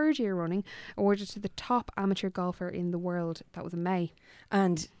the 3rd year running, awarded to the top amateur golfer in the world. That was in May.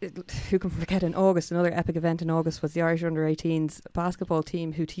 And who can forget in August, another epic event in August was the Irish Under-18s basketball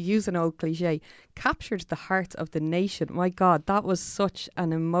team, who, to use an old cliche, captured the hearts of the nation. My God, that was such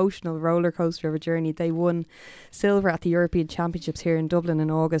an emotional roller coaster of a journey. They won silver at the European Championships here in Dublin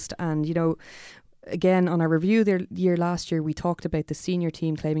in August, and you know, again, on our review their year last year, we talked about the senior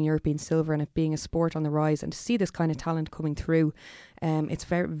team claiming European silver and it being a sport on the rise, and to see this kind of talent coming through, it's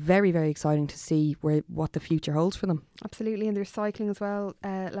very, very, very exciting to see what the future holds for them. Absolutely, and there's cycling as well,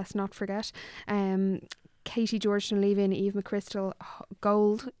 let's not forget. Katie George-Levy and Eve McChrystal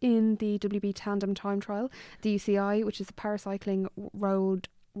gold in the WB Tandem Time Trial, the UCI, which is the Paracycling Road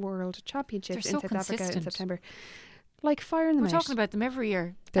World Championships in South Africa in September. Like firing them We're out. talking about them every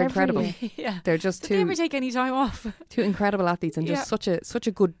year. They're Every incredible. year. Yeah. They're just Did they ever take any time off? two incredible athletes, and just such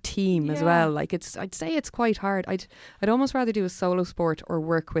a good team as well. Like, I'd say it's quite hard. I'd almost rather do a solo sport or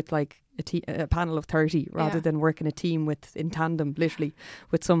work with like a panel of 30 rather than work in a team in tandem, literally,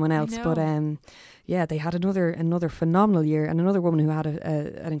 with someone else. But they had another phenomenal year, and another woman who had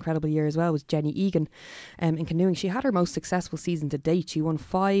an incredible year as well was Jenny Egan in canoeing. She had her most successful season to date. She won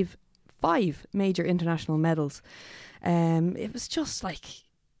five major international medals. It was just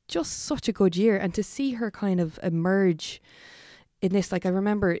such a good year, and to see her kind of emerge in this, like, I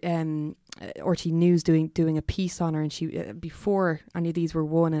remember RT News doing a piece on her, and she before any of these were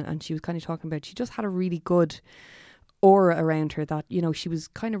won, and she was kind of talking about, she just had a really good aura around her, that, you know, she was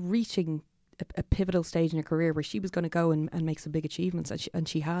kind of reaching a pivotal stage in her career where she was going to go and make some big achievements, and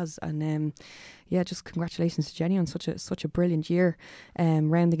she has. And just congratulations to Jenny on such a brilliant year,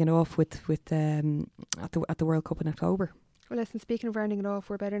 rounding it off with at the World Cup in October. Well, listen, speaking of rounding it off,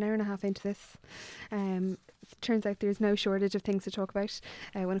 we're about an hour and a half into this. Turns out there's no shortage of things to talk about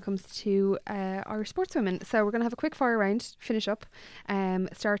when it comes to our sportswomen. So we're going to have a quick fire round, finish up,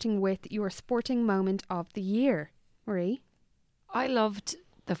 starting with your sporting moment of the year. Marie? I loved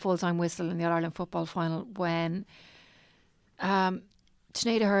the full-time whistle in the All-Ireland football final when Sinead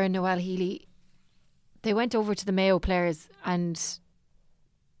O'Hara and Noelle Healy, they went over to the Mayo players and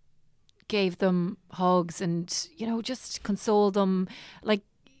gave them hugs and, you know, just consoled them. Like,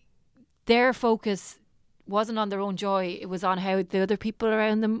 their focus wasn't on their own joy, it was on how the other people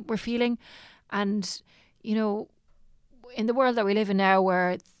around them were feeling. And, you know, in the world that we live in now,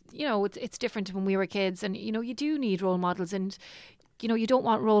 where, you know, it's different to when we were kids, and, you know, you do need role models, and, you know, you don't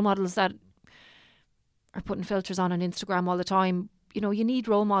want role models that are putting filters on Instagram all the time. You know, you need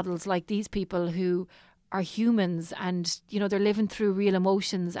role models like these people who are humans, and, you know, they're living through real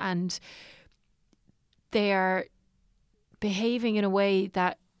emotions, and they're behaving in a way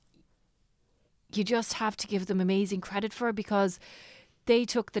that you just have to give them amazing credit for, because they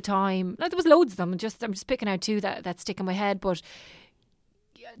took the time. Now, there was loads of them, I'm just picking out two that stick in my head, but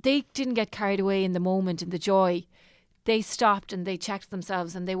they didn't get carried away in the moment, in the joy. They stopped and they checked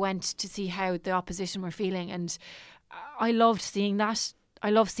themselves, and they went to see how the opposition were feeling. And I loved seeing that.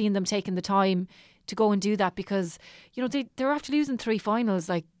 I love seeing them taking the time to go and do that, because, you know, they're after losing 3 finals.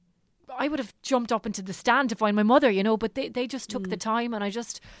 Like, I would have jumped up into the stand to find my mother, you know, but they just took the time. And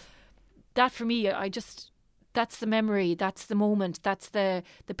that for me, that's the memory, that's the moment, that's the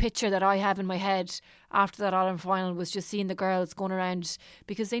picture that I have in my head after that All-Ireland final, was just seeing the girls going around,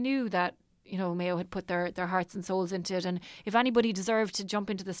 because they knew that, you know, Mayo had put their hearts and souls into it, and if anybody deserved to jump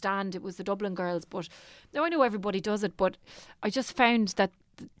into the stand, it was the Dublin girls. But now I know everybody does it, but I just found that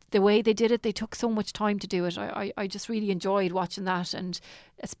the way they did it, they took so much time to do it. I just really enjoyed watching that, and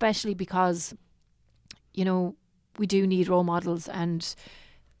especially because, you know, we do need role models, and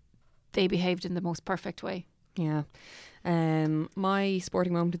they behaved in the most perfect way. Yeah. My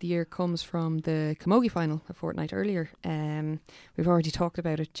sporting moment of the year comes from the Camogie final a fortnight earlier. We've already talked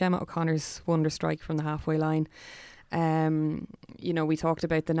about it. Gemma O'Connor's wonder strike from the halfway line. You know, we talked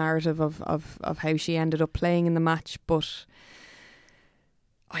about the narrative of how she ended up playing in the match, but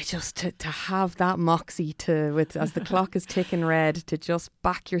I just to have that moxie as the clock is ticking red, to just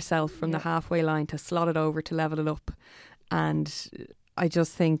back yourself from the halfway line, to slot it over, to level it up. And I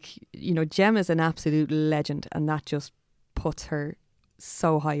just think, you know, Gemma's an absolute legend, and that just puts her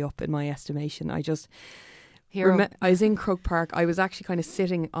so high up in my estimation. I just I was in Croke Park. I was actually kind of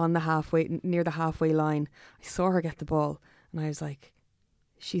sitting on the near the halfway line. I saw her get the ball, and I was like,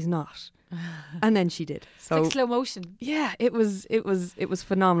 she's not. And then she did. So it's like slow motion. Yeah, it was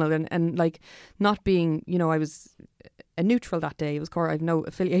phenomenal, and like, not being, you know, I was a neutral that day. It was I have no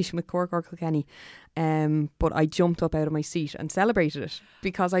affiliation with Cork or Kilkenny, but I jumped up out of my seat and celebrated it,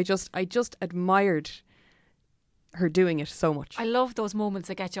 because I just admired her doing it so much. I love those moments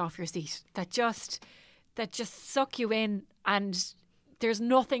that get you off your seat, that just suck you in, and there's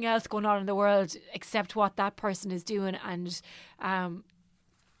nothing else going on in the world except what that person is doing, and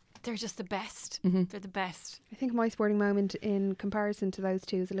they're just the best. Mm-hmm. They're the best. I think my sporting moment in comparison to those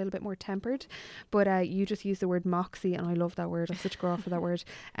two is a little bit more tempered, but you just used the word moxie, and I love that word. I'm such a girl for that word.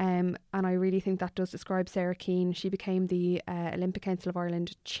 And I really think that does describe Sarah Keane. She became the Olympic Council of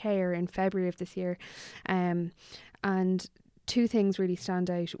Ireland chair in February of this year. And two things really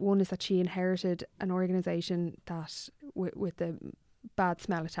stand out. One is that she inherited an organisation that with the bad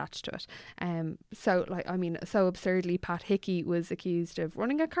smell attached to it. So absurdly, Pat Hickey was accused of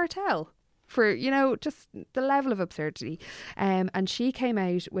running a cartel for, you know, just the level of absurdity. And she came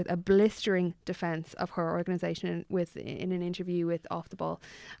out with a blistering defence of her organisation in an interview with Off the Ball.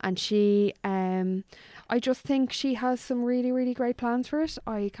 And she, I just think she has some really, really great plans for it.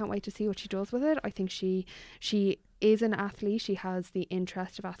 I can't wait to see what she does with it. I think she is an athlete. She has the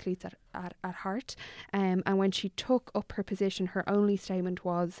interest of athletes at heart. And when she took up her position, her only statement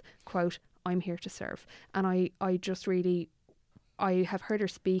was, quote, "I'm here to serve." And I just really, I have heard her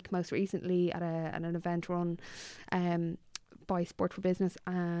speak most recently at an event run by Sport for Business,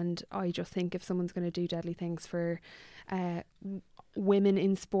 and I just think if someone's going to do deadly things for women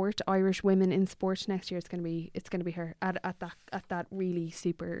in sport, Irish women in sport next year, it's going to be her at that really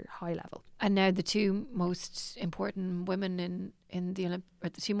super high level. And now the two most important women in the or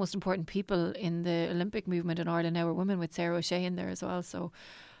the two most important people in the Olympic movement in Ireland now are women, with Sarah O'Shea in there as well. So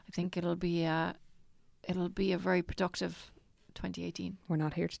I think it'll be a very productive 2018. We're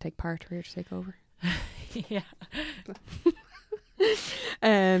not here to take part, we're here to take over. Yeah.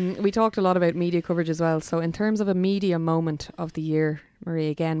 We talked a lot about media coverage as well. So in terms of a media moment of the year, Marie,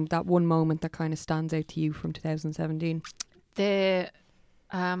 again, that one moment that kind of stands out to you from 2017. The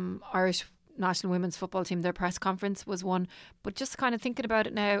Irish national women's football team, their press conference was one. But just kind of thinking about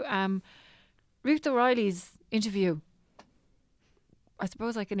it now, Ruth O'Reilly's interview, I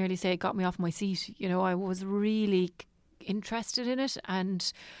suppose I can nearly say it got me off my seat. You know, I was really interested in it,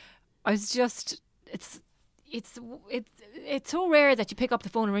 and I was just, it's so rare that you pick up the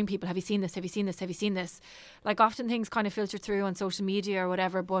phone and ring people. Have you seen this? Have you seen this? Have you seen this? Like, often things kind of filter through on social media or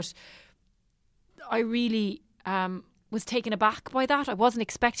whatever, but I really was taken aback by that. I wasn't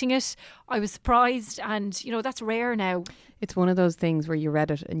expecting it. I was surprised, and you know, that's rare now. It's one of those things where you read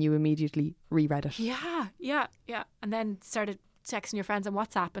it and you immediately reread it. Yeah. And then started texting your friends on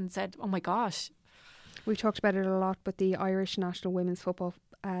WhatsApp and said, oh my gosh. We've talked about it a lot, but the Irish national women's football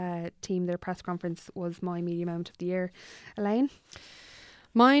team, their press conference was my media moment of the year. Elaine?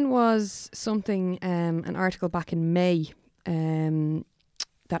 Mine was something, an article back in May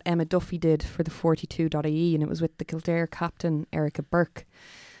that Emma Duffy did for the 42.ie, and it was with the Kildare captain Erica Burke.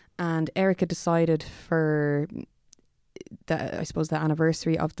 And Erica decided for the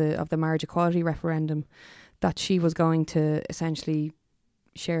anniversary of the marriage equality referendum that she was going to essentially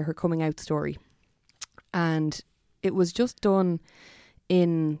share her coming out story. And it was just done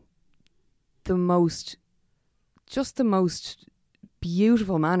in the most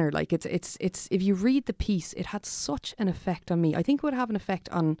beautiful manner. Like, it's if you read the piece, it had such an effect on me. I think it would have an effect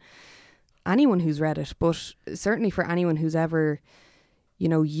on anyone who's read it, but certainly for anyone who's ever, you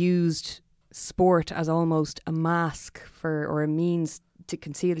know, used sport as almost a mask for, or a means to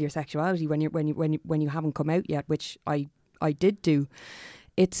conceal your sexuality when you haven't come out yet, which I did do.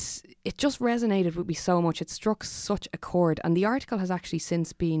 It just resonated with me so much. It struck such a chord, and the article has actually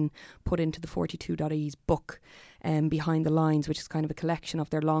since been put into the 42.ie's book, Behind the Lines, which is kind of a collection of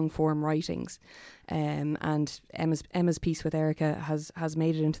their long form writings, and Emma's piece with Erica has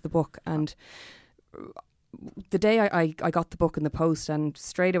made it into the book. And the day I got the book in the post, and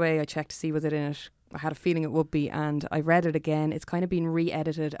straight away I checked to see was it in it. I had a feeling it would be, and I read it again. It's kind of been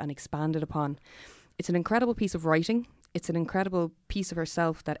re-edited and expanded upon. It's an incredible piece of writing. It's an incredible piece of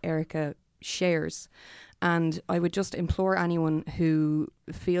herself that Erica shares. And I would just implore anyone who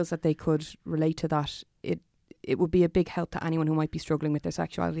feels that they could relate to that, it would be a big help to anyone who might be struggling with their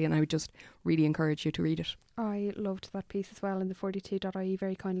sexuality, and I would just really encourage you to read it. I loved that piece as well, and the 42.ie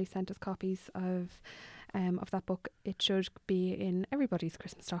very kindly sent us copies of that book. It should be in everybody's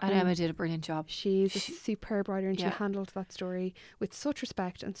Christmas stocking. And Emma did a brilliant job. She's a superb writer, and she handled that story with such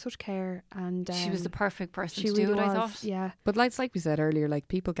respect and such care, and she was the perfect person to really do it, was, I thought. Yeah. But like we said earlier, like,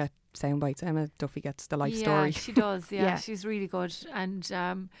 people get sound bites. Emma Duffy gets the life story. Yeah, she does. Yeah, she's really good. And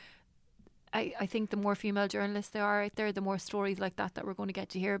I think the more female journalists there are out there, the more stories like that we're going to get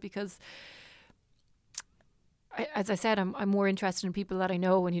to hear, because as I said, I'm more interested in people that I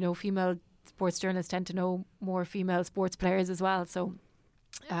know, and female sports journalists tend to know more female sports players as well. So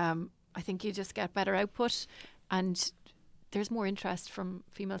I think you just get better output, and there's more interest from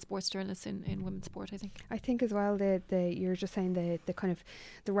female sports journalists in women's sport, I think. I think as well, you're just saying the kind of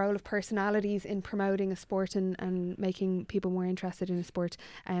the role of personalities in promoting a sport and making people more interested in a sport.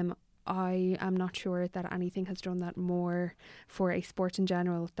 I am not sure that anything has done that more for a sport in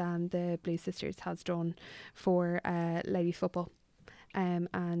general than the Blues Sisters has done for ladies football.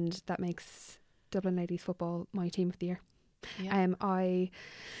 And that makes Dublin Ladies Football my team of the year. Yeah. I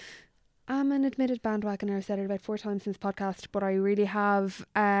am an admitted bandwagoner. I've said it about 4 times since podcast, but I really have,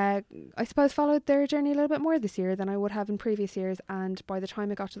 I suppose, followed their journey a little bit more this year than I would have in previous years. And by the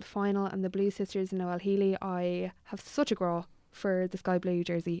time I got to the final and the Blues Sisters and Noelle Healy, I have such a graw for the sky blue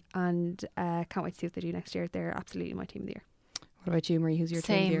jersey, and can't wait to see what they do next year. They're absolutely my team of the year. What about you, Marie? Who's your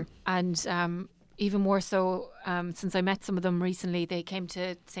team of the year? And even more so, since I met some of them recently, they came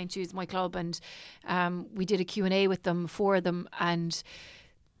to St. Jude's, my club, and we did a Q&A with them, 4 of them, and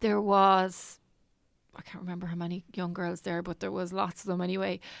there was, I can't remember how many young girls there, but there was lots of them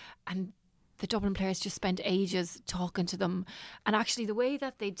anyway, and the Dublin players just spent ages talking to them. And actually the way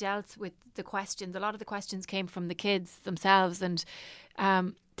that they dealt with the questions, a lot of the questions came from the kids themselves, and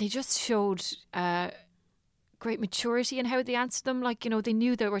they just showed great maturity in how they answered them. Like, they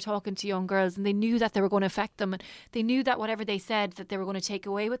knew they were talking to young girls, and they knew that they were going to affect them, and they knew that whatever they said that they were going to take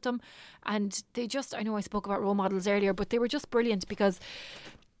away with them. And they just, I know I spoke about role models earlier, but they were just brilliant because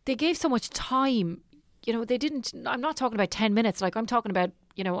they gave so much time. They didn't, I'm not talking about 10 minutes, like I'm talking about,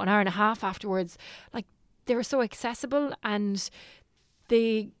 an hour and a half afterwards. Like, they were so accessible, and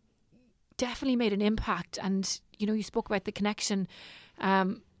they definitely made an impact. And, you spoke about the connection.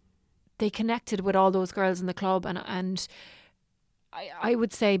 They connected with all those girls in the club, and I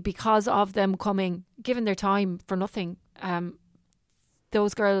would say because of them coming, given their time for nothing,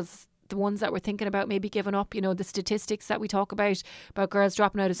 those girls, the ones that were thinking about maybe giving up, the statistics that we talk about girls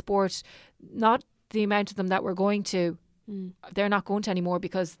dropping out of sport, not the amount of them that were going to, they're not going to anymore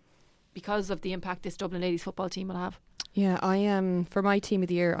because of the impact this Dublin Ladies football team will have. Yeah, I am, for my team of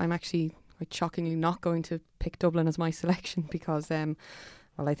the year, I'm actually quite shockingly not going to pick Dublin as my selection because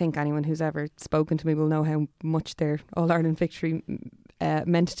I think anyone who's ever spoken to me will know how much their All-Ireland victory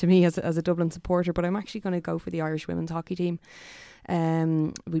meant to me as a Dublin supporter, but I'm actually going to go for the Irish women's hockey team.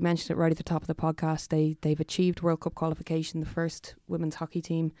 We mentioned it right at the top of the podcast. They've achieved World Cup qualification, the first women's hockey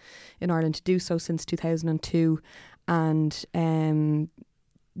team in Ireland to do so since 2002, and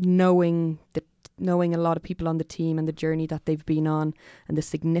knowing a lot of people on the team and the journey that they've been on and the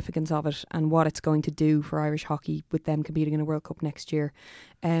significance of it and what it's going to do for Irish hockey with them competing in a World Cup next year,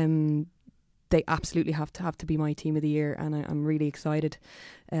 they absolutely have to be my team of the year, and I'm really excited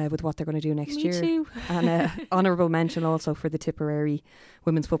with what they're going to do next year. Me too. And honourable mention also for the Tipperary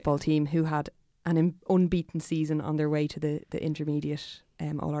women's football team, who had an unbeaten season on their way to the intermediate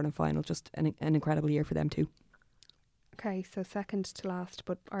All-Ireland final. Just an incredible year for them too. Okay, so second to last,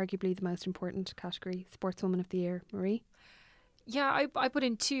 but arguably the most important category, Sportswoman of the Year, Marie? Yeah, I put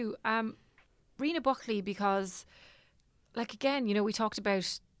in 2. Rena Buckley, because, like, again, we talked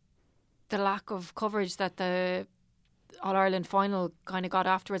about the lack of coverage that the All-Ireland final kind of got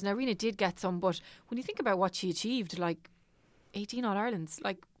afterwards. Now, Rena did get some, but when you think about what she achieved, like 18 All-Irelands,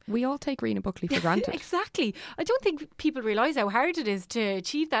 like We all take Rena Buckley for granted. Exactly. I don't think people realise how hard it is to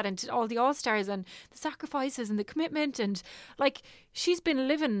achieve that, and all the All-Stars and the sacrifices and the commitment, and like she's been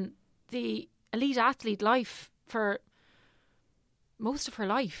living the elite athlete life for most of her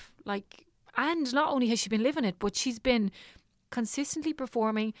life. Like, and not only has she been living it, but she's been consistently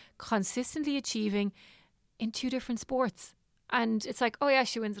performing, consistently achieving in 2 different sports. And it's like, oh yeah,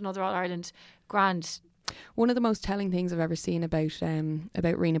 she wins another All-Ireland, grand. One of the most telling things I've ever seen about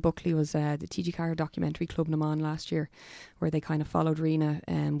Rena Buckley was the TG Carr documentary Club Naman last year, where they kind of followed Rena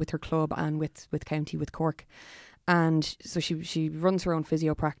with her club and with County, with Cork. And so she runs her own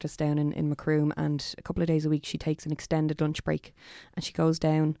physio practice down in Macroom, and a couple of days a week she takes an extended lunch break and she goes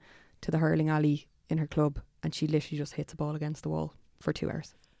down to the hurling alley in her club and she literally just hits a ball against the wall for 2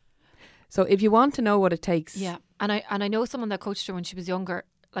 hours. So if you want to know what it takes... Yeah, and I know someone that coached her when she was younger.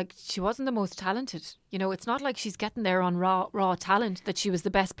 Like, she wasn't the most talented. You know, it's not like she's getting there on raw talent, that she was the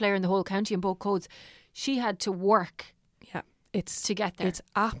best player in the whole county in both codes. She had to work to get there. It's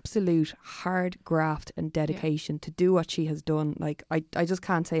absolute hard graft and dedication to do what she has done. Like, I just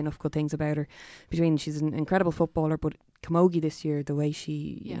can't say enough good things about her. She's an incredible footballer, but Camogie this year, the way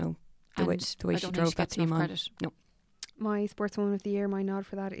she, you know, the way she drove that team on. No. My Sportswoman of the Year, my nod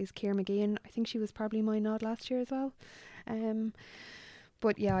for that is Ciara McGeehan. I think she was probably my nod last year as well.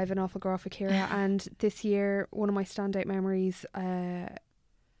 But yeah, I have an awful graph for Ciara. And this year, one of my standout memories,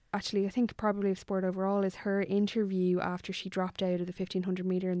 actually I think probably of sport overall, is her interview after she dropped out of the 1500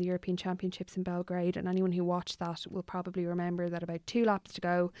 metre in the European Championships in Belgrade. And anyone who watched that will probably remember that about 2 laps to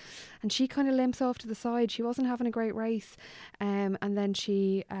go and she kind of limps off to the side. She wasn't having a great race. And then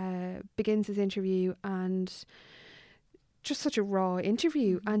she begins this interview, and just such a raw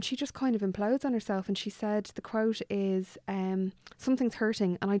interview, and she just kind of implodes on herself. And she said, the quote is, something's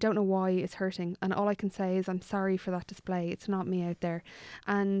hurting and I don't know why it's hurting, and all I can say is I'm sorry for that display, it's not me out there.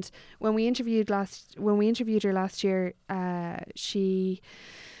 And when we interviewed her last year, she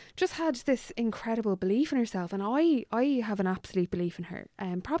just had this incredible belief in herself, and I have an absolute belief in her,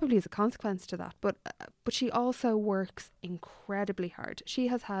 probably as a consequence to that, but she also works incredibly hard. She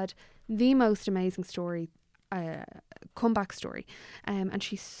has had the most amazing comeback story, and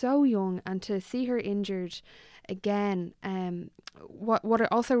she's so young, and to see her injured again, what it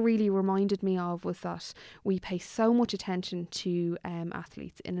also really reminded me of was that we pay so much attention to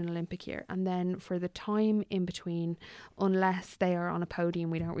athletes in an Olympic year, and then for the time in between, unless they are on a podium,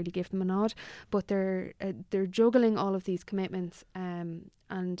 we don't really give them a nod, but they're juggling all of these commitments, and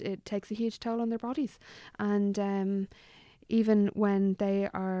it takes a huge toll on their bodies. And even when they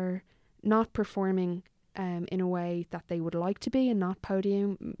are not performing in a way that they would like to be, and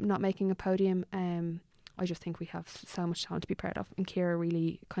not making a podium, I just think we have so much talent to be proud of, and Ciara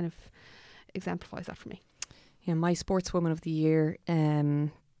really kind of exemplifies that for me. Yeah, my Sportswoman of the Year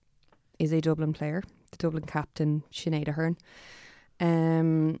is a Dublin player, the Dublin captain, Sinead Ahern.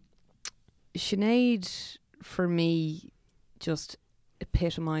 Sinead, for me, just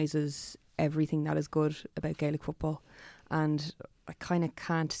epitomises everything that is good about Gaelic football, and I kind of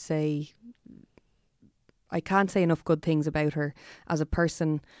can't say enough good things about her as a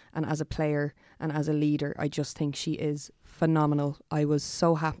person and as a player and as a leader. I just think she is phenomenal. I was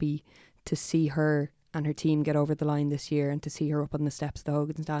so happy to see her and her team get over the line this year, and to see her up on the steps of the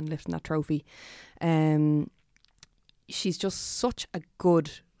Hogan stand lifting that trophy. She's just such a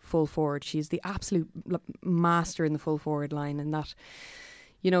good full forward. She's the absolute master in the full forward line, and that,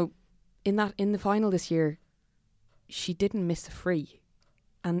 you know, in the final this year, she didn't miss a free.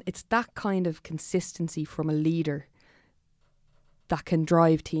 And it's that kind of consistency from a leader that can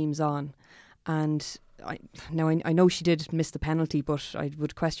drive teams on. And I know she did miss the penalty, but I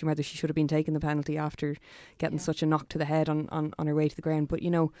would question whether she should have been taking the penalty after getting such a knock to the head on her way to the ground. But, you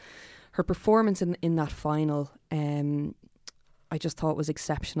know, her performance in that final, I just thought was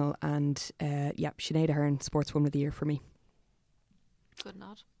exceptional. And Sinead Ahern, Sportswoman of the Year for me. Good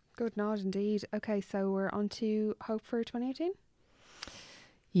nod. Good nod indeed. Okay, so we're on to hope for 2018.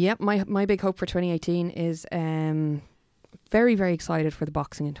 Yep, my big hope for 2018 is very, very excited for the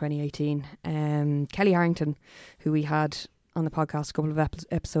boxing in 2018. Kelly Harrington, who we had on the podcast a couple of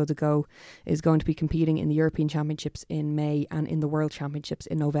episodes ago, is going to be competing in the European Championships in May and in the World Championships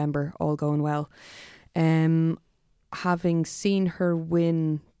in November, all going well. Having seen her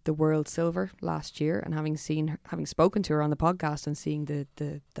win the World Silver last year, and having spoken to her on the podcast and seeing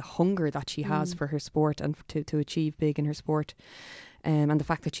the hunger that she has for her sport and to achieve big in her sport, and the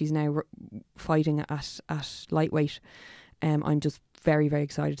fact that she's now fighting at lightweight, I'm just very, very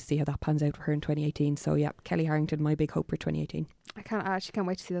excited to see how that pans out for her in 2018. So yeah, Kelly Harrington, my big hope for 2018. I actually can't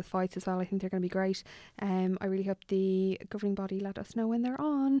wait to see those fights as well. I think they're going to be great. I really hope the governing body let us know when they're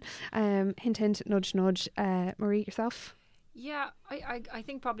on. Hint, hint, nudge, nudge. Marie, yourself? Yeah, I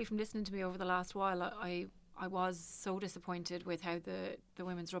think probably from listening to me over the last while, I was so disappointed with how the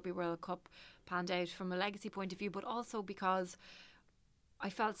Women's Rugby World Cup panned out from a legacy point of view, but also because I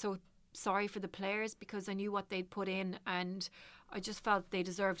felt so sorry for the players, because I knew what they'd put in, and I just felt they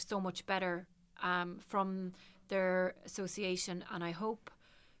deserved so much better from their association. And I hope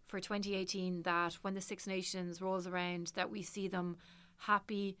for 2018 that when the Six Nations rolls around, that we see them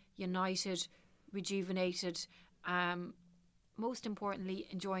happy, united, rejuvenated, most importantly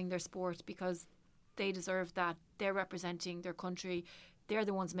enjoying their sport, because they deserve that. They're representing their country, they're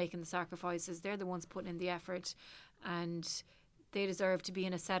the ones making the sacrifices, they're the ones putting in the effort, and they deserve to be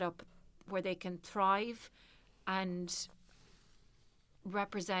in a setup where they can thrive and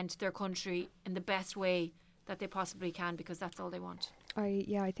represent their country in the best way that they possibly can, because that's all they want.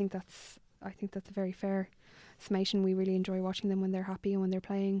 I think that's a very fair summation. We really enjoy watching them when they're happy and when they're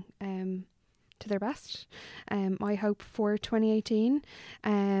playing to their best. My hope for 2018,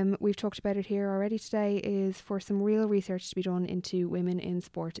 we've talked about it here already today, is for some real research to be done into women in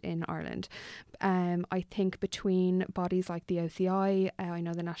sport in Ireland. I think between bodies like the OCI, I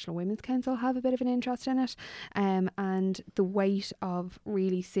know the National Women's Council have a bit of an interest in it, and the weight of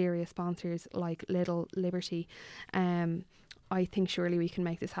really serious sponsors like Lidl, Liberty, I think surely we can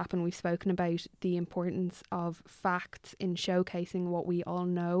make this happen. We've spoken about the importance of facts in showcasing what we all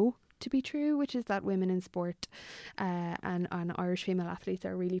know to be true, which is that women in sport and Irish female athletes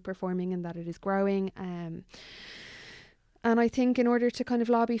are really performing, and that it is growing. And I think in order to kind of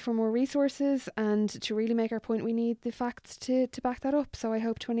lobby for more resources and to really make our point, we need the facts to back that up. So I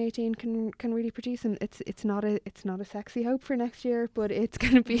hope 2018 can really produce them. It's not a sexy hope for next year, but it's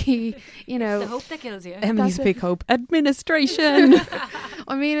going to be, you know, it's the hope that kills you. Emily's big hope: administration.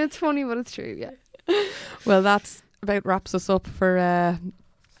 I mean, it's funny, but it's true. Yeah. Well, that's about wraps us up for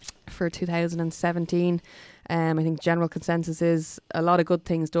 2017. I think general consensus is a lot of good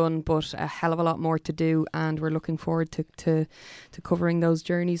things done, but a hell of a lot more to do, and we're looking forward to covering those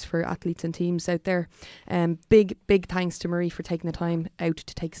journeys for athletes and teams out there. Big thanks to Marie for taking the time out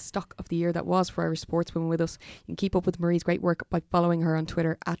to take stock of the year that was for Irish sportswomen with us. You can keep up with Marie's great work by following her on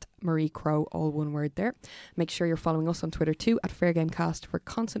Twitter at Marie Crow, all one word there. Make sure you're following us on Twitter too at Fairgamecast for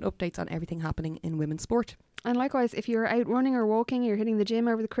constant updates on everything happening in women's sport. And likewise, if you're out running or walking, you're hitting the gym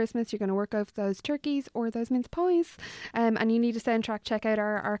over the Christmas, you're going to work out those turkeys or those mince pies, and you need a soundtrack, check out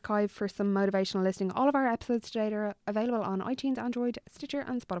our archive for some motivational listening. All of our episodes today are available on iTunes, Android, Stitcher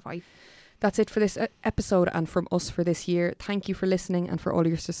and Spotify. That's it for this episode and from us for this year. Thank you for listening and for all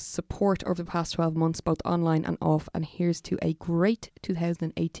your support over the past 12 months, both online and off. And here's to a great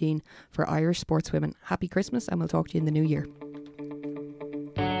 2018 for Irish sportswomen. Happy Christmas, and we'll talk to you in the new year.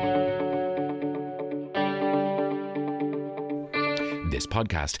 This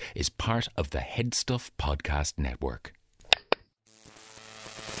podcast is part of the Headstuff Podcast Network.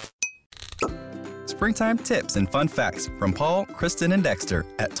 Springtime tips and fun facts from Paul, Kristen, and Dexter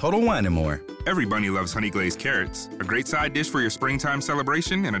at Total Wine & More. Every bunny loves honey glazed carrots. A great side dish for your springtime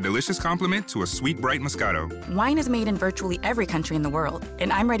celebration and a delicious complement to a sweet, bright Moscato. Wine is made in virtually every country in the world,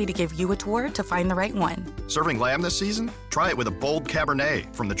 and I'm ready to give you a tour to find the right one. Serving lamb this season? Try it with a bold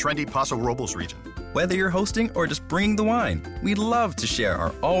Cabernet from the trendy Paso Robles region. Whether you're hosting or just bringing the wine, we'd love to share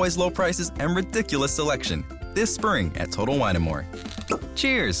our always low prices and ridiculous selection this spring at Total Wine & More.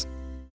 Cheers!